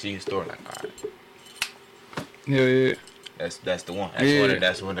 like see a store, like all right. Yeah. That's the one.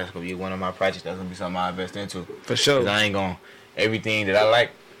 That's gonna be one of my projects. That's gonna be something I invest into. For sure. 'Cause I ain't gonna everything that I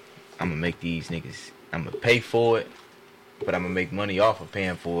like. I'm gonna make these niggas. I'm gonna pay for it, but I'm gonna make money off of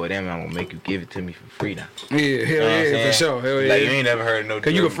paying for it, and I'm gonna make you give it to me for free now. Yeah, hell yeah, for sure. Hell yeah. Like you ain't never heard of no.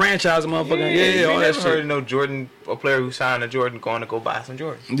 Cause you a franchise motherfucker. Yeah, all you that never shit. heard of no Jordan, a player who signed a Jordan going to go buy some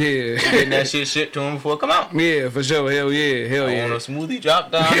Jordans. Yeah. Getting that shit shipped to him before it come out. Yeah, for sure. Hell yeah. Hell I yeah. want a smoothie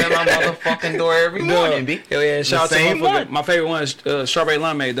drop down at my motherfucking door every morning, B. Hell yeah. Shout out to same motherfucker. one. My favorite one is strawberry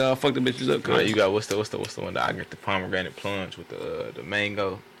limeade, dog. Fuck the bitches up, cuz. You got what's the one that I get the pomegranate plunge with the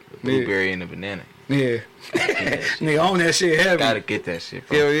mango, the blueberry and the banana. Yeah. Nigga own that shit heavy. Gotta get that shit,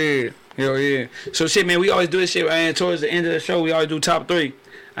 bro. Hell yeah. Hell yeah. So shit, man, we always do this shit, man. Towards the end of the show, we always do top 3.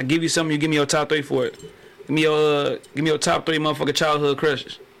 I give you something, you give me your top 3 for it. Give me your top 3 motherfucking childhood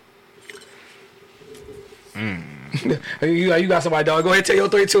crushes. You got somebody, dog. Go ahead and tell your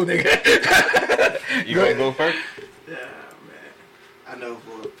 3 too, nigga. You gonna go first? Yeah, man. I know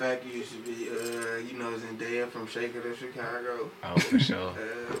for a fact you used to be, Zendaya from Shaker of Chicago. Oh, for sure.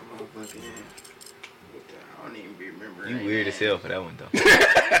 Motherfucking, I don't even be remembering. You weird as hell for that one, though.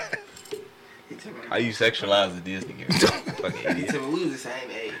 How you sexualize the Disney character? Fucking He idiot. told me we was the same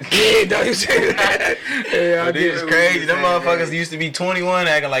age. Yeah, dog, you said that. Yeah, I But this is did. crazy. Them motherfuckers used to be 21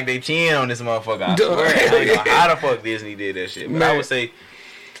 acting like they 10 on this motherfucker. I swear. I don't know how the fuck Disney did that shit. But Man. I would say,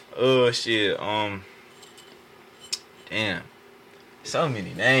 shit, damn. So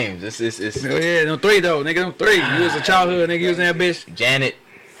many names. It's Hell yeah, them 3 though, nigga, them 3. You was a childhood, nigga, you was in that bitch. Janet.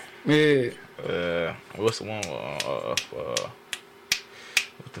 Yeah. What's the one?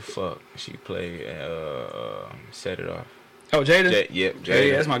 What the fuck? She played Set It Off. Oh, Jada? Yep, Yeah, Jada.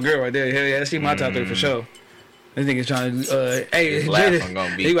 yeah, that's my girl right there. Hell yeah, she my top 3 for sure. This nigga's trying to, hey, This last Jada. one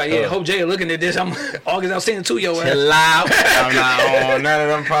gonna be He like, yeah, tough. hope Jada looking at this. I'm August, I'm seeing 2 your ass. Chill out. I'm not on none of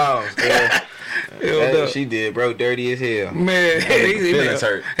them problems, girl. Hell That's no. what she did, bro. Dirty as hell. Man, he Feelings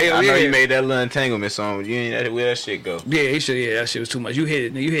hurt. Hell I know yeah. you made that little entanglement song, but you ain't where that shit go. Yeah, he should. Yeah, that shit was too much. You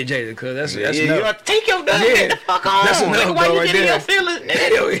hit it. You hit Jada, cuz that's Yeah, you enough. want to take your dog, Yeah. get the fuck on. That's enough, Nigga, why bro, you right getting there. your feelings?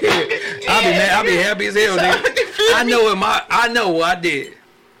 Hell yeah. I'll be happy as hell, nigga. I know I know what I did.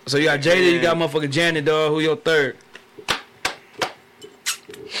 So you got Jada, you got motherfucking Janet, dog. Who your 3rd?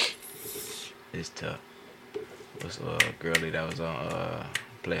 It's tough. What's girlie that was on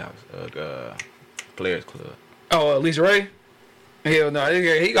Players Club? Oh, Lisa Ray? Hell no,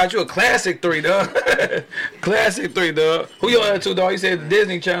 he got you a classic 3, dog. Classic 3, dog. Who your other 2, dog? You said the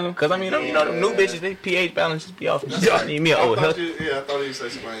Disney Channel. Cause I mean, you know, them new bitches, they pH balance just be off. I need me an old health. I thought you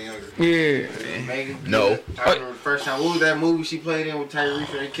said somebody younger. Yeah. Megan No. Good. I remember the first time. What was that movie she played in with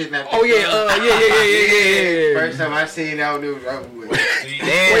Tyrese and kidnapped? Oh yeah, yeah. First time I seen that one, it was over with.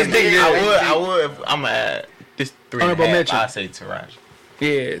 Damn, Where's Dick? I would. I'm gonna add this 3 and a Honorable half. mention. I say Taraji.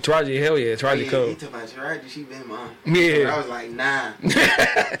 Yeah, Taraji, hell yeah, Taraji He cool. told my Taraji, she been mom. Yeah. I was like, nah.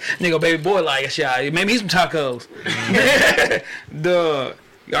 Nigga, baby boy like a shot. Maybe some tacos. Duh. All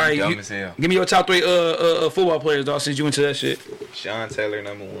right, Dumb as hell. give me your top 3 football players, dog. Since you into that shit. Sean Taylor,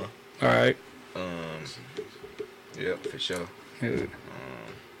 number 1. All right. Yep, for sure. Yeah.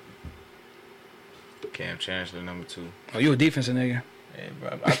 Cam Chancellor, number 2. Oh, you a defensive nigga? Yeah,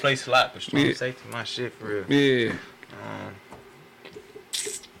 bro. I play slot, but strong Yeah. safety, my shit for real. Yeah.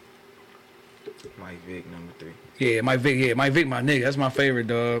 Mike Vick, number 3. Yeah, Mike Vick, my nigga. That's my favorite,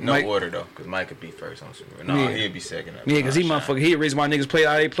 dog. No Mike, order though, cause Mike could be first on Super Bowl. No, Yeah. he'd be second. yeah, cause he motherfucker, he the reason why niggas play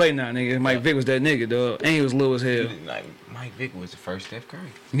how they play now, nigga. Mike Vick was that nigga, dog. And he was low as hell. Like Mike Vick was the first Steph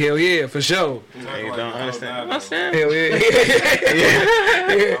Curry. Hell yeah, for sure. You don't understand what I'm saying? Hell yeah.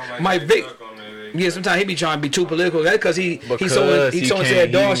 Yeah. Mike Vick. Yeah, sometimes he be trying to be too political. That's because he so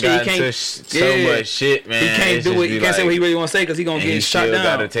said dog shit. He can't so much shit, man. He can't do it. He can't say what he really want to say because he gonna get shot down. He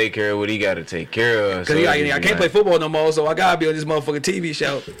got to take care of what he got to take care of. Because I can't play football no more, so I gotta be on this motherfucking TV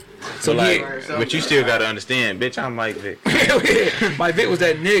show. So like, but you still gotta understand, bitch. I'm Mike Vick. Mike Vick was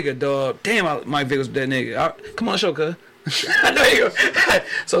that nigga, dog. Damn, Mike Vick was that nigga. Come on, show, cuz. I know you go.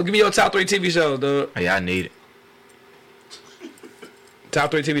 So give me your top 3 TV shows, dog. Yeah, I need it. Top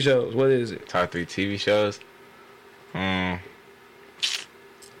 3 TV shows. What is it? Top 3 TV shows. Bro,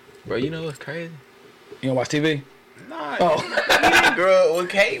 you know what's crazy? You don't watch TV? Nah. Oh. You didn't grow up with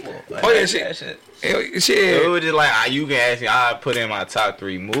cable. Like, Oh yeah, shit. It was just like you can ask me. I put in my top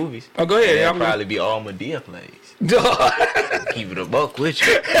 3 movies. Oh, go ahead. It'll probably be all Madea plays. Dog. Keep it a buck with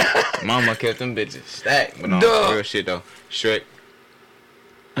you. Mama kept them bitches stacked. But no, real shit though. Shrek.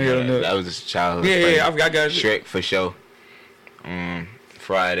 That was just childhood. Yeah, I got you. Shrek for sure.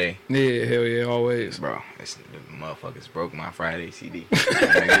 Friday. Yeah, hell yeah, always. Bro, the motherfuckers broke my Friday CD.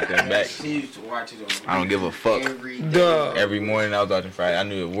 I get them back. She used to watch it on I don't give a fuck. Every morning I was watching Friday. I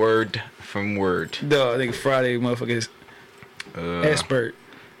knew it word from word. Duh, I think Friday motherfuckers expert.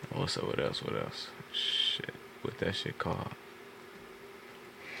 Also, what else? Shit. What that shit called?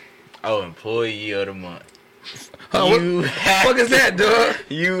 Oh, Employee of the Month. What the fuck is that, dog?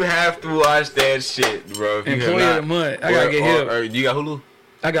 You have to watch that shit, bro. Employee of the Month. I gotta get him. You got Hulu?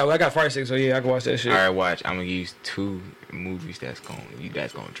 I got Fire Stick, so yeah, I can watch that shit. Alright, watch. I'm gonna use 2 movies that's gonna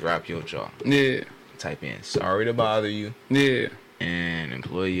drop your jaw. Yeah. Type in Sorry to Bother You. Yeah. And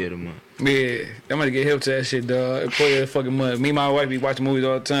Employee of the Month. Yeah. I'm gonna get hip to that shit, dog. Employee of the fucking month. Me and my wife be watching movies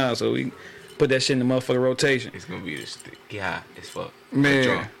all the time, so we put that shit in the motherfucking rotation. It's gonna be this yeah, it's fuck.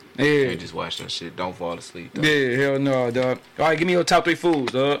 Man. Yeah. You just watch that shit. Don't fall asleep, dog. Yeah, hell no, dog. Alright, give me your top 3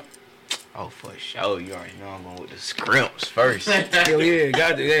 foods, dog. Oh, for sure. You already know I'm going with the scrimps first. Hell yeah,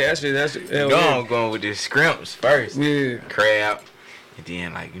 got it. Yeah, that's it. Hell no, yeah. I'm going with the scrimps first. Yeah. Crab. And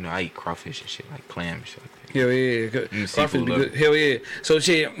then, like, I eat crawfish and shit, like clam and shit like that. Hell yeah. Crawfish be good. Hell yeah. So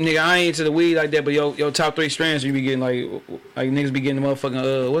shit, nigga, I ain't into the weed like that, but your top 3 strands you be getting like niggas be getting the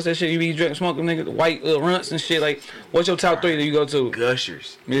motherfucking what's that shit you be smoking, nigga? White runts and shit. Like, what's your top 3 that you go to?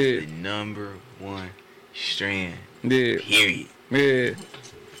 Gushers. Yeah. The number 1 strand. Yeah. Period. Yeah.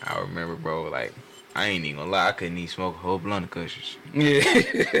 I remember, bro, like, I ain't even gonna lie, I couldn't even smoke a whole blunt of Gushers. Yeah.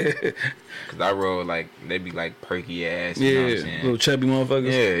 Cause I roll like, they be like perky ass, you know what I'm saying? Little chubby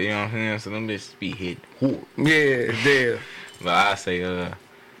motherfuckers. Yeah, you know what I'm saying? So them bitches be hitting hard. Yeah, damn. But I say,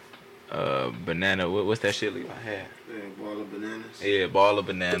 banana, what's that shit I had? Ball of bananas. Yeah, ball of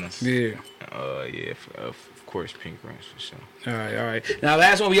bananas. Yeah. Yeah, of course, pink rings for sure. All right. Now,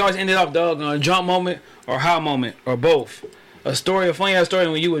 last one, we always ended up, dog, on a drunk moment or high moment or both. A funny ass story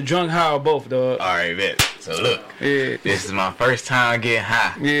when you were drunk, high, or both, dog. All right, bet. So look, yeah, this is my first time getting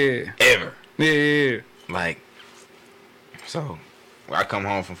high. Yeah. Ever. Yeah. Like, so I come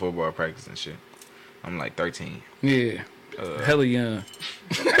home from football practice and shit. I'm like 13. Yeah. Hella young.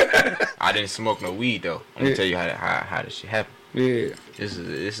 I didn't smoke no weed though. I'm gonna tell you how this shit happened. Yeah. This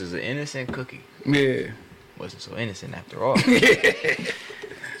is an innocent cookie. Yeah. Wasn't so innocent after all.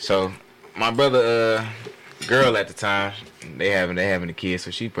 So my brother, girl at the time, they having a kid,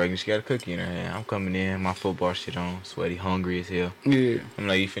 so she pregnant. She got a cookie in her hand. I'm coming in, my football shit on, sweaty, hungry as hell. Yeah. I'm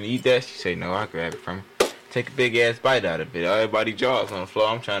like, you finna eat that? She say, no. I grab it from her. Take a big ass bite out of it. Everybody jaws on the floor.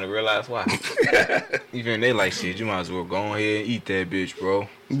 I'm trying to realize why. Even they like shit. You might as well go ahead and eat that bitch, bro.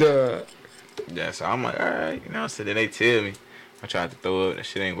 Duh. Yeah, so I'm like, all right, you know. So then they tell me, I tried to throw up. That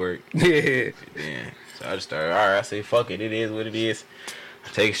shit ain't work. Yeah. Then so I just started. All right, I say, fuck it. It is what it is. I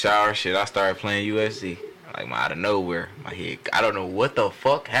take a shower. Shit. I started playing UFC. Like out of nowhere, my head. I don't know what the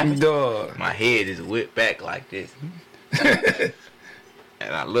fuck happened. Duh. My head just whipped back like this, and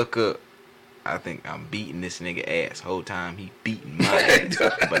I look up. I think I'm beating this nigga ass whole time. He beating my ass,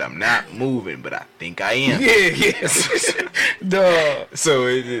 but I'm not moving. But I think I am. Yeah. Duh.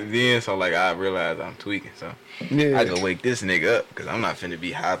 So so like I realized I'm tweaking. So yeah. I go wake this nigga up because I'm not finna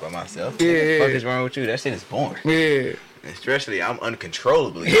be high by myself. Yeah. What the fuck is wrong with you? That shit is boring. Yeah. Especially, I'm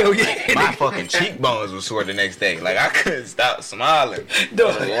uncontrollably. Hell yeah. Like, my fucking cheekbones were sore the next day. Like, I couldn't stop smiling for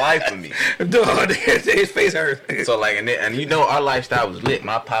the life of me. Dog, his face hurt. So, like, and you know, our lifestyle was lit.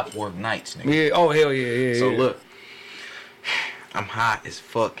 My pop worked nights, nigga. Yeah, oh, hell yeah. So, look, I'm hot as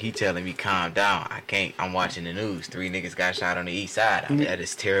fuck. He telling me calm down. I can't. I'm watching the news. 3 niggas got shot on the east side. I mean, that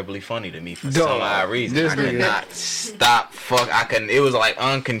is terribly funny to me for some odd reason. I could not stop. It was like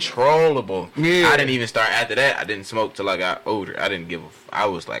uncontrollable. Yeah. I didn't even start after that. I didn't smoke till I got older. I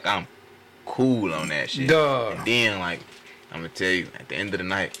was like, I'm cool on that shit. Duh. And then, like, I'm gonna tell you, at the end of the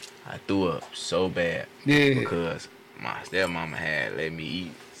night, I threw up so bad. Yeah. Because my stepmama had let me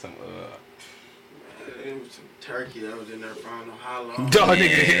eat some It was some turkey that was in there for I don't know how long. Dog,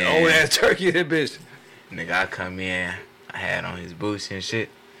 nigga, old ass turkey, that bitch. Nigga, I come in, I had on his boots and shit.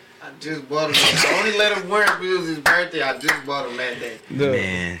 I just bought him. I only let him wear it because it was his birthday. I just bought him that day.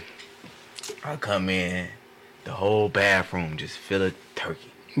 Man, I come in, the whole bathroom just full of turkey.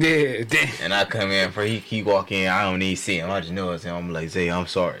 Yeah, damn. And I come in, for he walk in, I don't even see him. I just know it's him. I'm like, Zay, I'm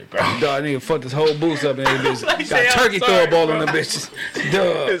sorry, bro. Dog, nigga fucked his whole boots up in that bitch. Got turkey throw ball on the bitches.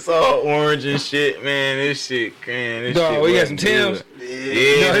 Dog. It's all orange and shit, man. This shit, man. This Dog, shit we got some wasn't Timbs. good.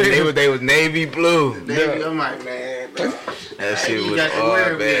 Yeah, they was navy blue. Baby, I'm like, man. That shit you was got to all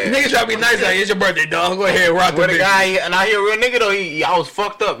wear it, bad. Niggas try to be nice like, it's your birthday, dog. Go ahead, rock Where the the bitch. guy, and I hear a real nigga though, I was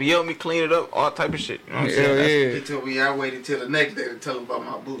fucked up. He helped me clean it up, all type of shit. You know what I'm Hell saying? yeah. He told me I waited till the next day to tell him about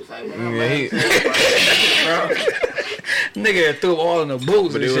my boots. Like, man, I'm Yeah, bro. Nigga threw all in the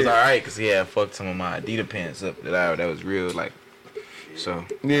boots But and it was shit. alright, because he had fucked some of my Adidas pants up that was real, like, so.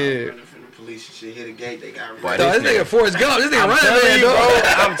 Yeah. From the police and shit hit a gate, they got Boy, Dog, this nigga Forrest Gump. This nigga I'm running telling man, you, bro. dog.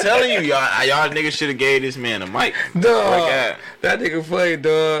 I'm telling you, y'all niggas should have gave this man a mic. Dog. God. That nigga funny,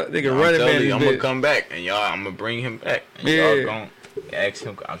 dog. Nigga I'm running man. telling you, this I'm gonna bitch. come back, and I'm gonna bring him back. And Yeah. y'all gon' ask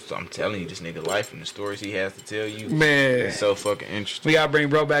him. I'm telling you, this nigga life and the stories he has to tell you. Man. It's so fucking interesting. We gotta bring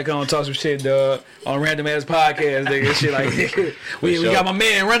bro back on, talk some shit, dog. On random ass podcast, nigga. Shit like we sure. got my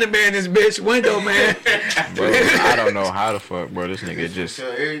man, running man, this bitch, window man. Bro, I don't know how the fuck, bro. This nigga just. So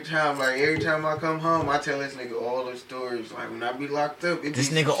every time I come home, I tell this nigga all the stories. Like when I be locked up, it This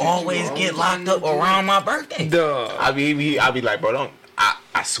be nigga shit you always get locked up around my birthday. Dog. I be like, bro, don't.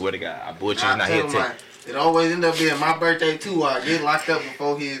 I swear to God, I bullshit I not tell here him, to. like, it always end up being my birthday too. I get locked up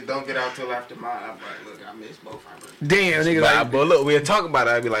before his, don't get out till after mine. I'm like, look, I missed both our birthdays. Damn, nigga like But look, we'll talk about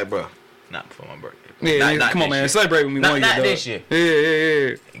it. I'd be like, bro, not before my birthday. yeah, Not- nigga, not come on this man, shit. celebrate with me Not one year, not dog. this year.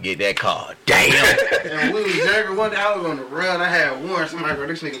 Yeah. Get that car. Damn. And we was younger one day, I was on the run. I had warrant. Somebody go,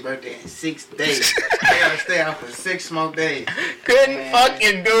 this nigga birthday in 6 days. I gotta stay out for 6 more days. Couldn't Man.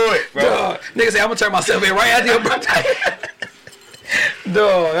 fucking do it, bro. Dog. Nigga say I'm gonna turn myself in right after your birthday.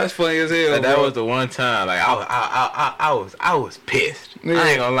 Dog, that's funny as hell. Like, that bro. was the one time. Like I was pissed. Yeah. I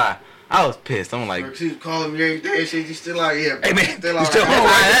ain't gonna lie. I was pissed. I'm like, Bro, she was calling me every day. Shit, you still out here? Hey, man, still you out still here. home,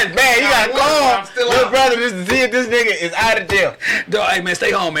 right? that's bad. You gotta I'm call still your out. brother just to see if this nigga is out of jail. Dog, hey man,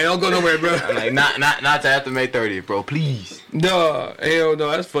 stay home, man. Don't go nowhere, bro. I'm like, not to after May 30th, bro. Please. Dog, hell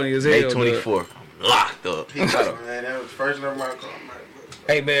no, that's funny as hell. May dog. 24th. I'm locked up. He called, man, that was the first number I called. I'm like, look,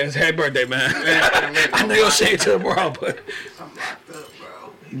 Hey man, it's happy birthday, man. man, I know your shade tomorrow, but I'm locked up,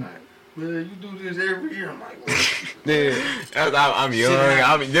 bro. He like, man, you do this every year. I'm like, what? yeah, I'm young.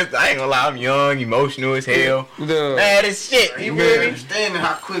 I ain't gonna lie. I'm young, emotional as hell. dog. Mad as shit. He You really feel me? understanding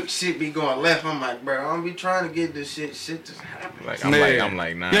how quick shit be going left. I'm like, bro, I don't be trying to get this shit. Shit just happen. Like Man. I'm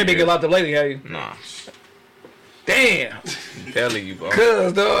like, nah. You ain't been yeah. get locked up lately, have you? Nah. Damn. I'm telling you, bro.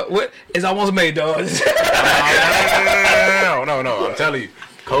 Cuz, dog, what? It's almost May, dog. No. I'm telling you,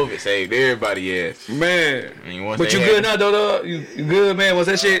 COVID saved everybody ass. Man. And once But they you had- good now, though, dog? You good, man? What's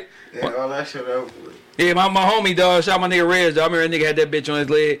that shit? Yeah, all that shit over with. Yeah, my homie, dog, shout out my nigga Reg, dog. I remember that nigga had that bitch on his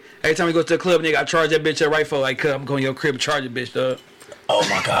leg. Every time we go to the club, nigga, I charge that bitch up right for like, cuz I'm going to your crib, charge it, bitch, dog. Oh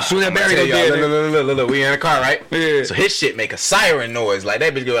my god. Soon that I'ma battery tell go y'all, dead, Look, we in a car, right? Yeah. So his shit make a siren noise. Like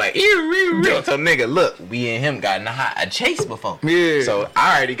that bitch go like, ew, ew, ew. So nigga, look, we and him got in a chase before. Yeah. So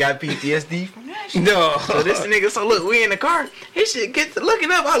I already got PTSD from that shit. No. So this nigga, so look, we in the car. His shit gets to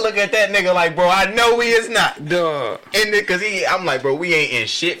looking up. I look at that nigga like, bro, I know we is not. Dog. And then, cause I'm like, bro, we ain't in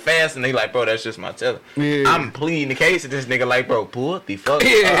shit fast. And they like, bro, that's just my tether. Yeah. I'm pleading the case. And this nigga like, bro, pull up the fuck.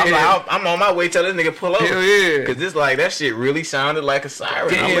 Yeah. I'm like, I'm on my way till this nigga pull over. Hell yeah. Cause this like that shit really sounded like a siren.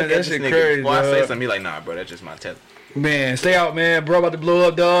 Damn, I look that at this shit nigga crazy, before I say dog. something. He like, nah, bro, that's just my tether. Man, stay out, man. Bro about to blow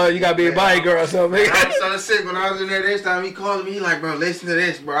up, dog. You got to be a body girl or something, I was nigga. so sick when I was in there this time. He called me. He like, bro, listen to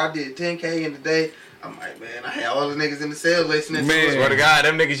this, bro. I did 10K in the day. I'm like, man, I had all the niggas in the cell listening Man. to it. Swear to God,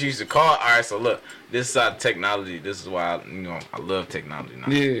 them niggas used to call. All right, so look, this is how technology. This is why I love technology now.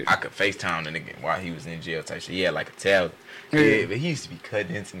 Yeah. I could FaceTime the nigga while he was in jail type shit. He had like a tablet. Yeah. Yeah, but he used to be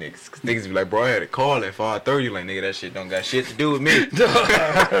cutting into niggas. Cause niggas be like, bro, I had a call at 5:30. Like, nigga, that shit don't got shit to do with me. It's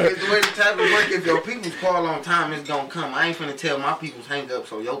the way the type of work. If your people's call on time, it's gonna come. I ain't finna tell my people's hang up,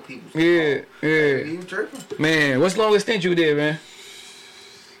 so your people's Yeah, call. yeah. You tripping? Man, what's the longest stint you did, man?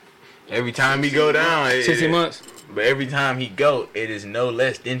 Every time he go down, 16 months? But every time he go, it is no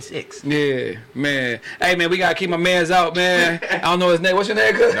less than 6. Yeah, man. Hey, man, we got to keep my mans out, man. I don't know his name. What's your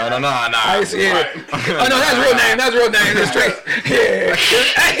name, cuz? No. Ice, yeah. Oh, no, that's real name. That's real name. That's straight. Yeah.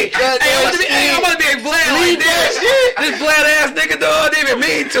 Hey, I'm about to be a Vlad like that. This Vlad ass nigga, dog, didn't even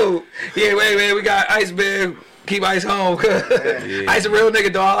mean to. Yeah, wait, man. We got Ice, man. Keep Ice home, cuz. Yeah. Ice a real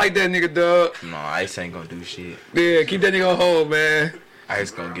nigga, dog. I like that nigga, dog. No, Ice ain't gonna do shit. Yeah, keep that nigga on hold, man.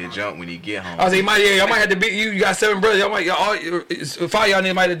 Ice gonna get jumped when he get home. I was like, y'all might have to beat you. You got 7 brothers. Y'all 5 y'all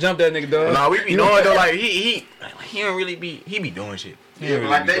niggas might have jumped that nigga, dog. Nah, we be knowing though, like he don't really be. He be doing shit. Yeah, really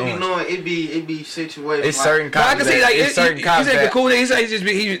like they be knowing it be situations. It's certain cops. I can see like it's certain cops. He's like a cool nigga. He said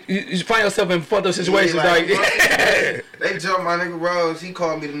he find yourself in fucked up situations. Yeah, like they jumped my nigga Rose. He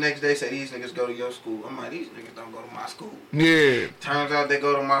called me the next day, said these niggas go to your school. I'm like, these niggas don't go to my school. Yeah. Turns out they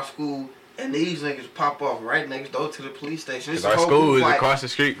go to my school, and these niggas pop off right next door to the police station. Cause our school is across the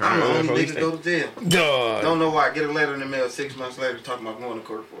street from the only nigga go to jail. Duh. Don't know why. Get a letter in the mail 6 months later talking about going to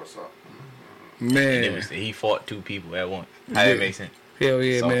court for assault. Man. He fought 2 people at once. How that make sense? Hell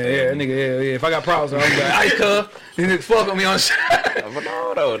yeah, man. Yeah, nigga, hell yeah. If I got problems, I'm like, ice cup. These niggas fuck with me on shit. But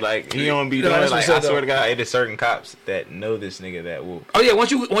no, though. Like, he don't be doing it. Like, I swear to God, it is certain cops that know this nigga that will. Oh, yeah.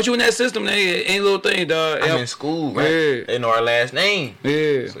 Once you in that system, then it ain't little thing, dog. I'm in school, right? Yeah. They know our last name.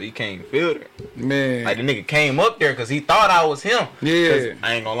 Yeah. So you can't filter. Man. Like, the nigga came up there because he thought I was him. Yeah.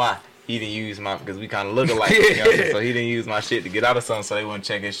 I ain't gonna lie. He didn't use my, because we kind of look alike. You know what I'm saying? So he didn't use my shit to get out of something so they wouldn't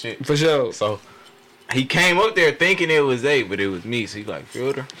check his shit. For sure. So he came up there thinking it was they, but it was me. So he like,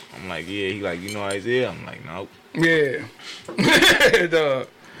 filter? I'm like, yeah. He like, you know Isaiah? I'm like, nope. Yeah. Dog.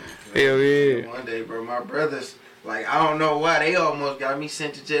 Hell yeah. One day, bro, my brothers, like, I don't know why, they almost got me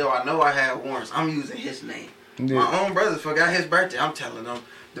sent to jail. I know I had warrants. I'm using his name. Yeah. My own brothers forgot his birthday. I'm telling them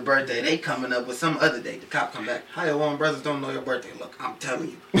the birthday. They coming up with some other date. The cop come back. How your own brothers don't know your birthday? Look, I'm telling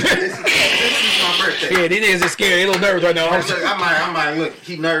you. This is my birthday. Yeah, these niggas are scared. They a little nervous right now. I might look.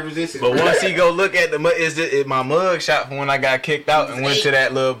 He nervous. This is. But once he go look at my mug shot from when I got kicked out and went to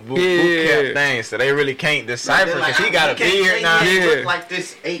that little boot camp thing, so they really can't decipher because he got a beard now. He looked like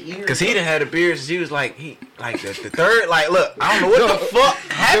this 8 years. Because he done had a beard since he was like the third. Like, look, I don't know what the fuck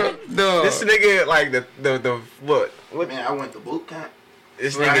happened. This nigga like the what? Man, I went to boot camp.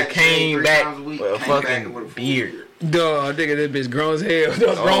 This nigga came back with a fucking beard. Duh, nigga, this bitch grown as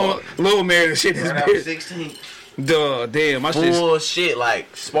hell. Grown, little man and shit. Right after 16. Duh, damn, my shit. Bullshit,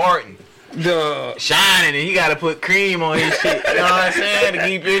 like Spartan. Duh. Shining, and he gotta put cream on his shit. You know what I'm saying? To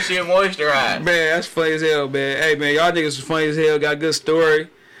keep his shit moisturized. Man, that's funny as hell, man. Hey, man, y'all niggas was funny as hell. Got a good story.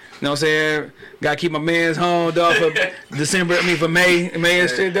 You know what I'm saying? Gotta keep my man's home, dog, for for May and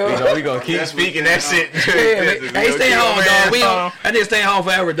shit, dog. We gonna keep speaking that shit. Yeah, man. Hey, stay home, dog. I need to stay home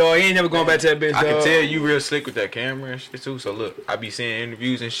forever, dog. He ain't never going back to that bitch, dog. I can tell you real slick with that camera and shit, too. So, look, I be seeing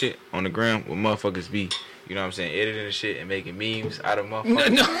interviews and shit on the gram where motherfuckers be, you know what I'm saying, editing and shit and making memes out of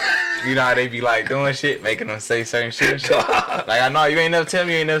motherfuckers. No. You know how they be, like, doing shit, making them say certain shit and shit. Like, I know, you ain't never tell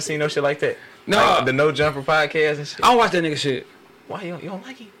me you ain't never seen no shit like that. No. Like, the No Jumper podcast and shit. I don't watch that nigga shit. Why you don't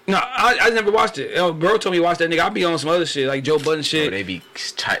like it? No, I never watched it. Bro told me to watch that nigga. I be on some other shit like Joe Budden shit. They be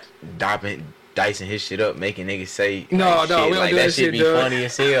dicing his shit up, making niggas say no, like, no, shit. we don't Like do that shit be dog. funny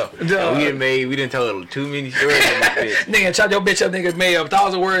as hell. We done told too many stories in this bitch. Nigga, chop your bitch up, nigga, made up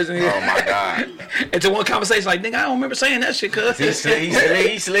 1,000 words. Oh my god! Into one conversation, like nigga, I don't remember saying that shit, cuz. He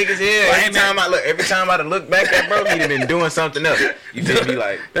slick as hell. Every time I look back at bro, he done been doing something else. You feel me?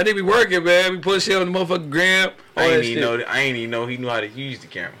 Like that nigga be working, man. We put shit on the motherfucking gram. I ain't even know he knew how to use the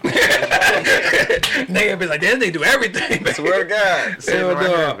camera. Nigga be like, that nigga do everything. I swear to God. Hell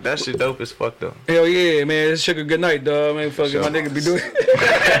right, but that shit dope as fuck though. Hell yeah, man. This sugar good night, dog. Man, fucking my nigga be doing.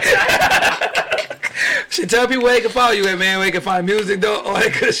 Shit, tell people where they can follow you at, man. Where they can find music, though. All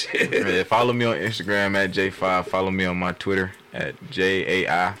that good shit. Yeah, follow me on Instagram at J5. Follow me on my Twitter at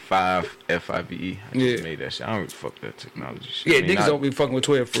JAI5FIVE. I just made that shit. I don't really fuck that technology shit. Yeah, niggas don't be fucking with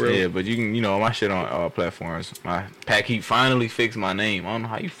Twitter for real. Yeah, but you can, my shit on all platforms. My Pack Heat finally fixed my name. I don't know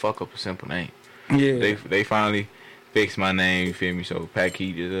how you fuck up a simple name. Yeah. They finally fixed my name, you feel me? So Pack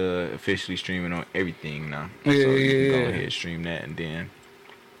Heat is officially streaming on everything now. Yeah, so you can go ahead and stream that, and then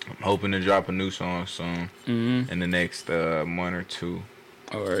I'm hoping to drop a new song soon in the next month or two.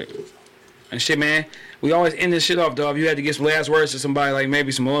 All right. And shit, man, we always end this shit off, dog. If you had to get some last words to somebody, like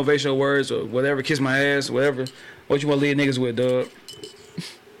maybe some motivational words or whatever, kiss my ass, whatever, what you want to leave niggas with, dog?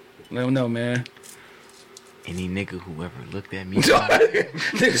 Let them know, man. Any nigga who ever looked at me,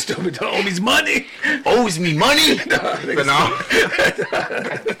 nigga stupid, dog. Owes me money. But no.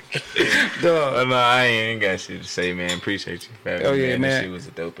 Dog. No, I ain't got shit to say, man. Appreciate you. Oh yeah, man. That shit was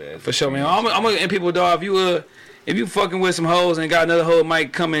a dope ass. For sure, man. I'm gonna end people, dog. If you fucking with some hoes and got another hoe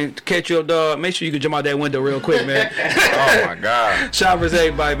might come and catch you up, dog, make sure you can jump out that window real quick, man. Oh my god. Shoppers,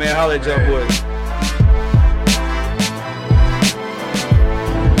 everybody, man. Holla at y'all boys.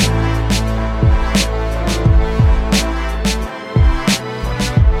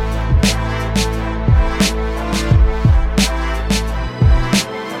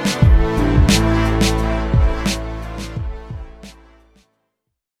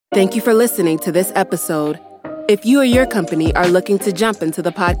 Thank you for listening to this episode. If you or your company are looking to jump into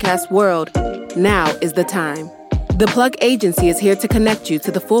the podcast world, now is the time. The Plug Agency is here to connect you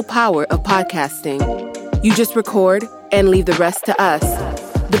to the full power of podcasting. You just record and leave the rest to us.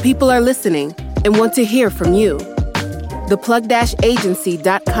 The people are listening and want to hear from you.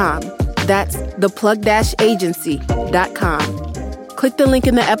 Theplug-agency.com. That's theplug-agency.com. Click the link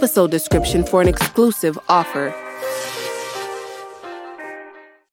in the episode description for an exclusive offer.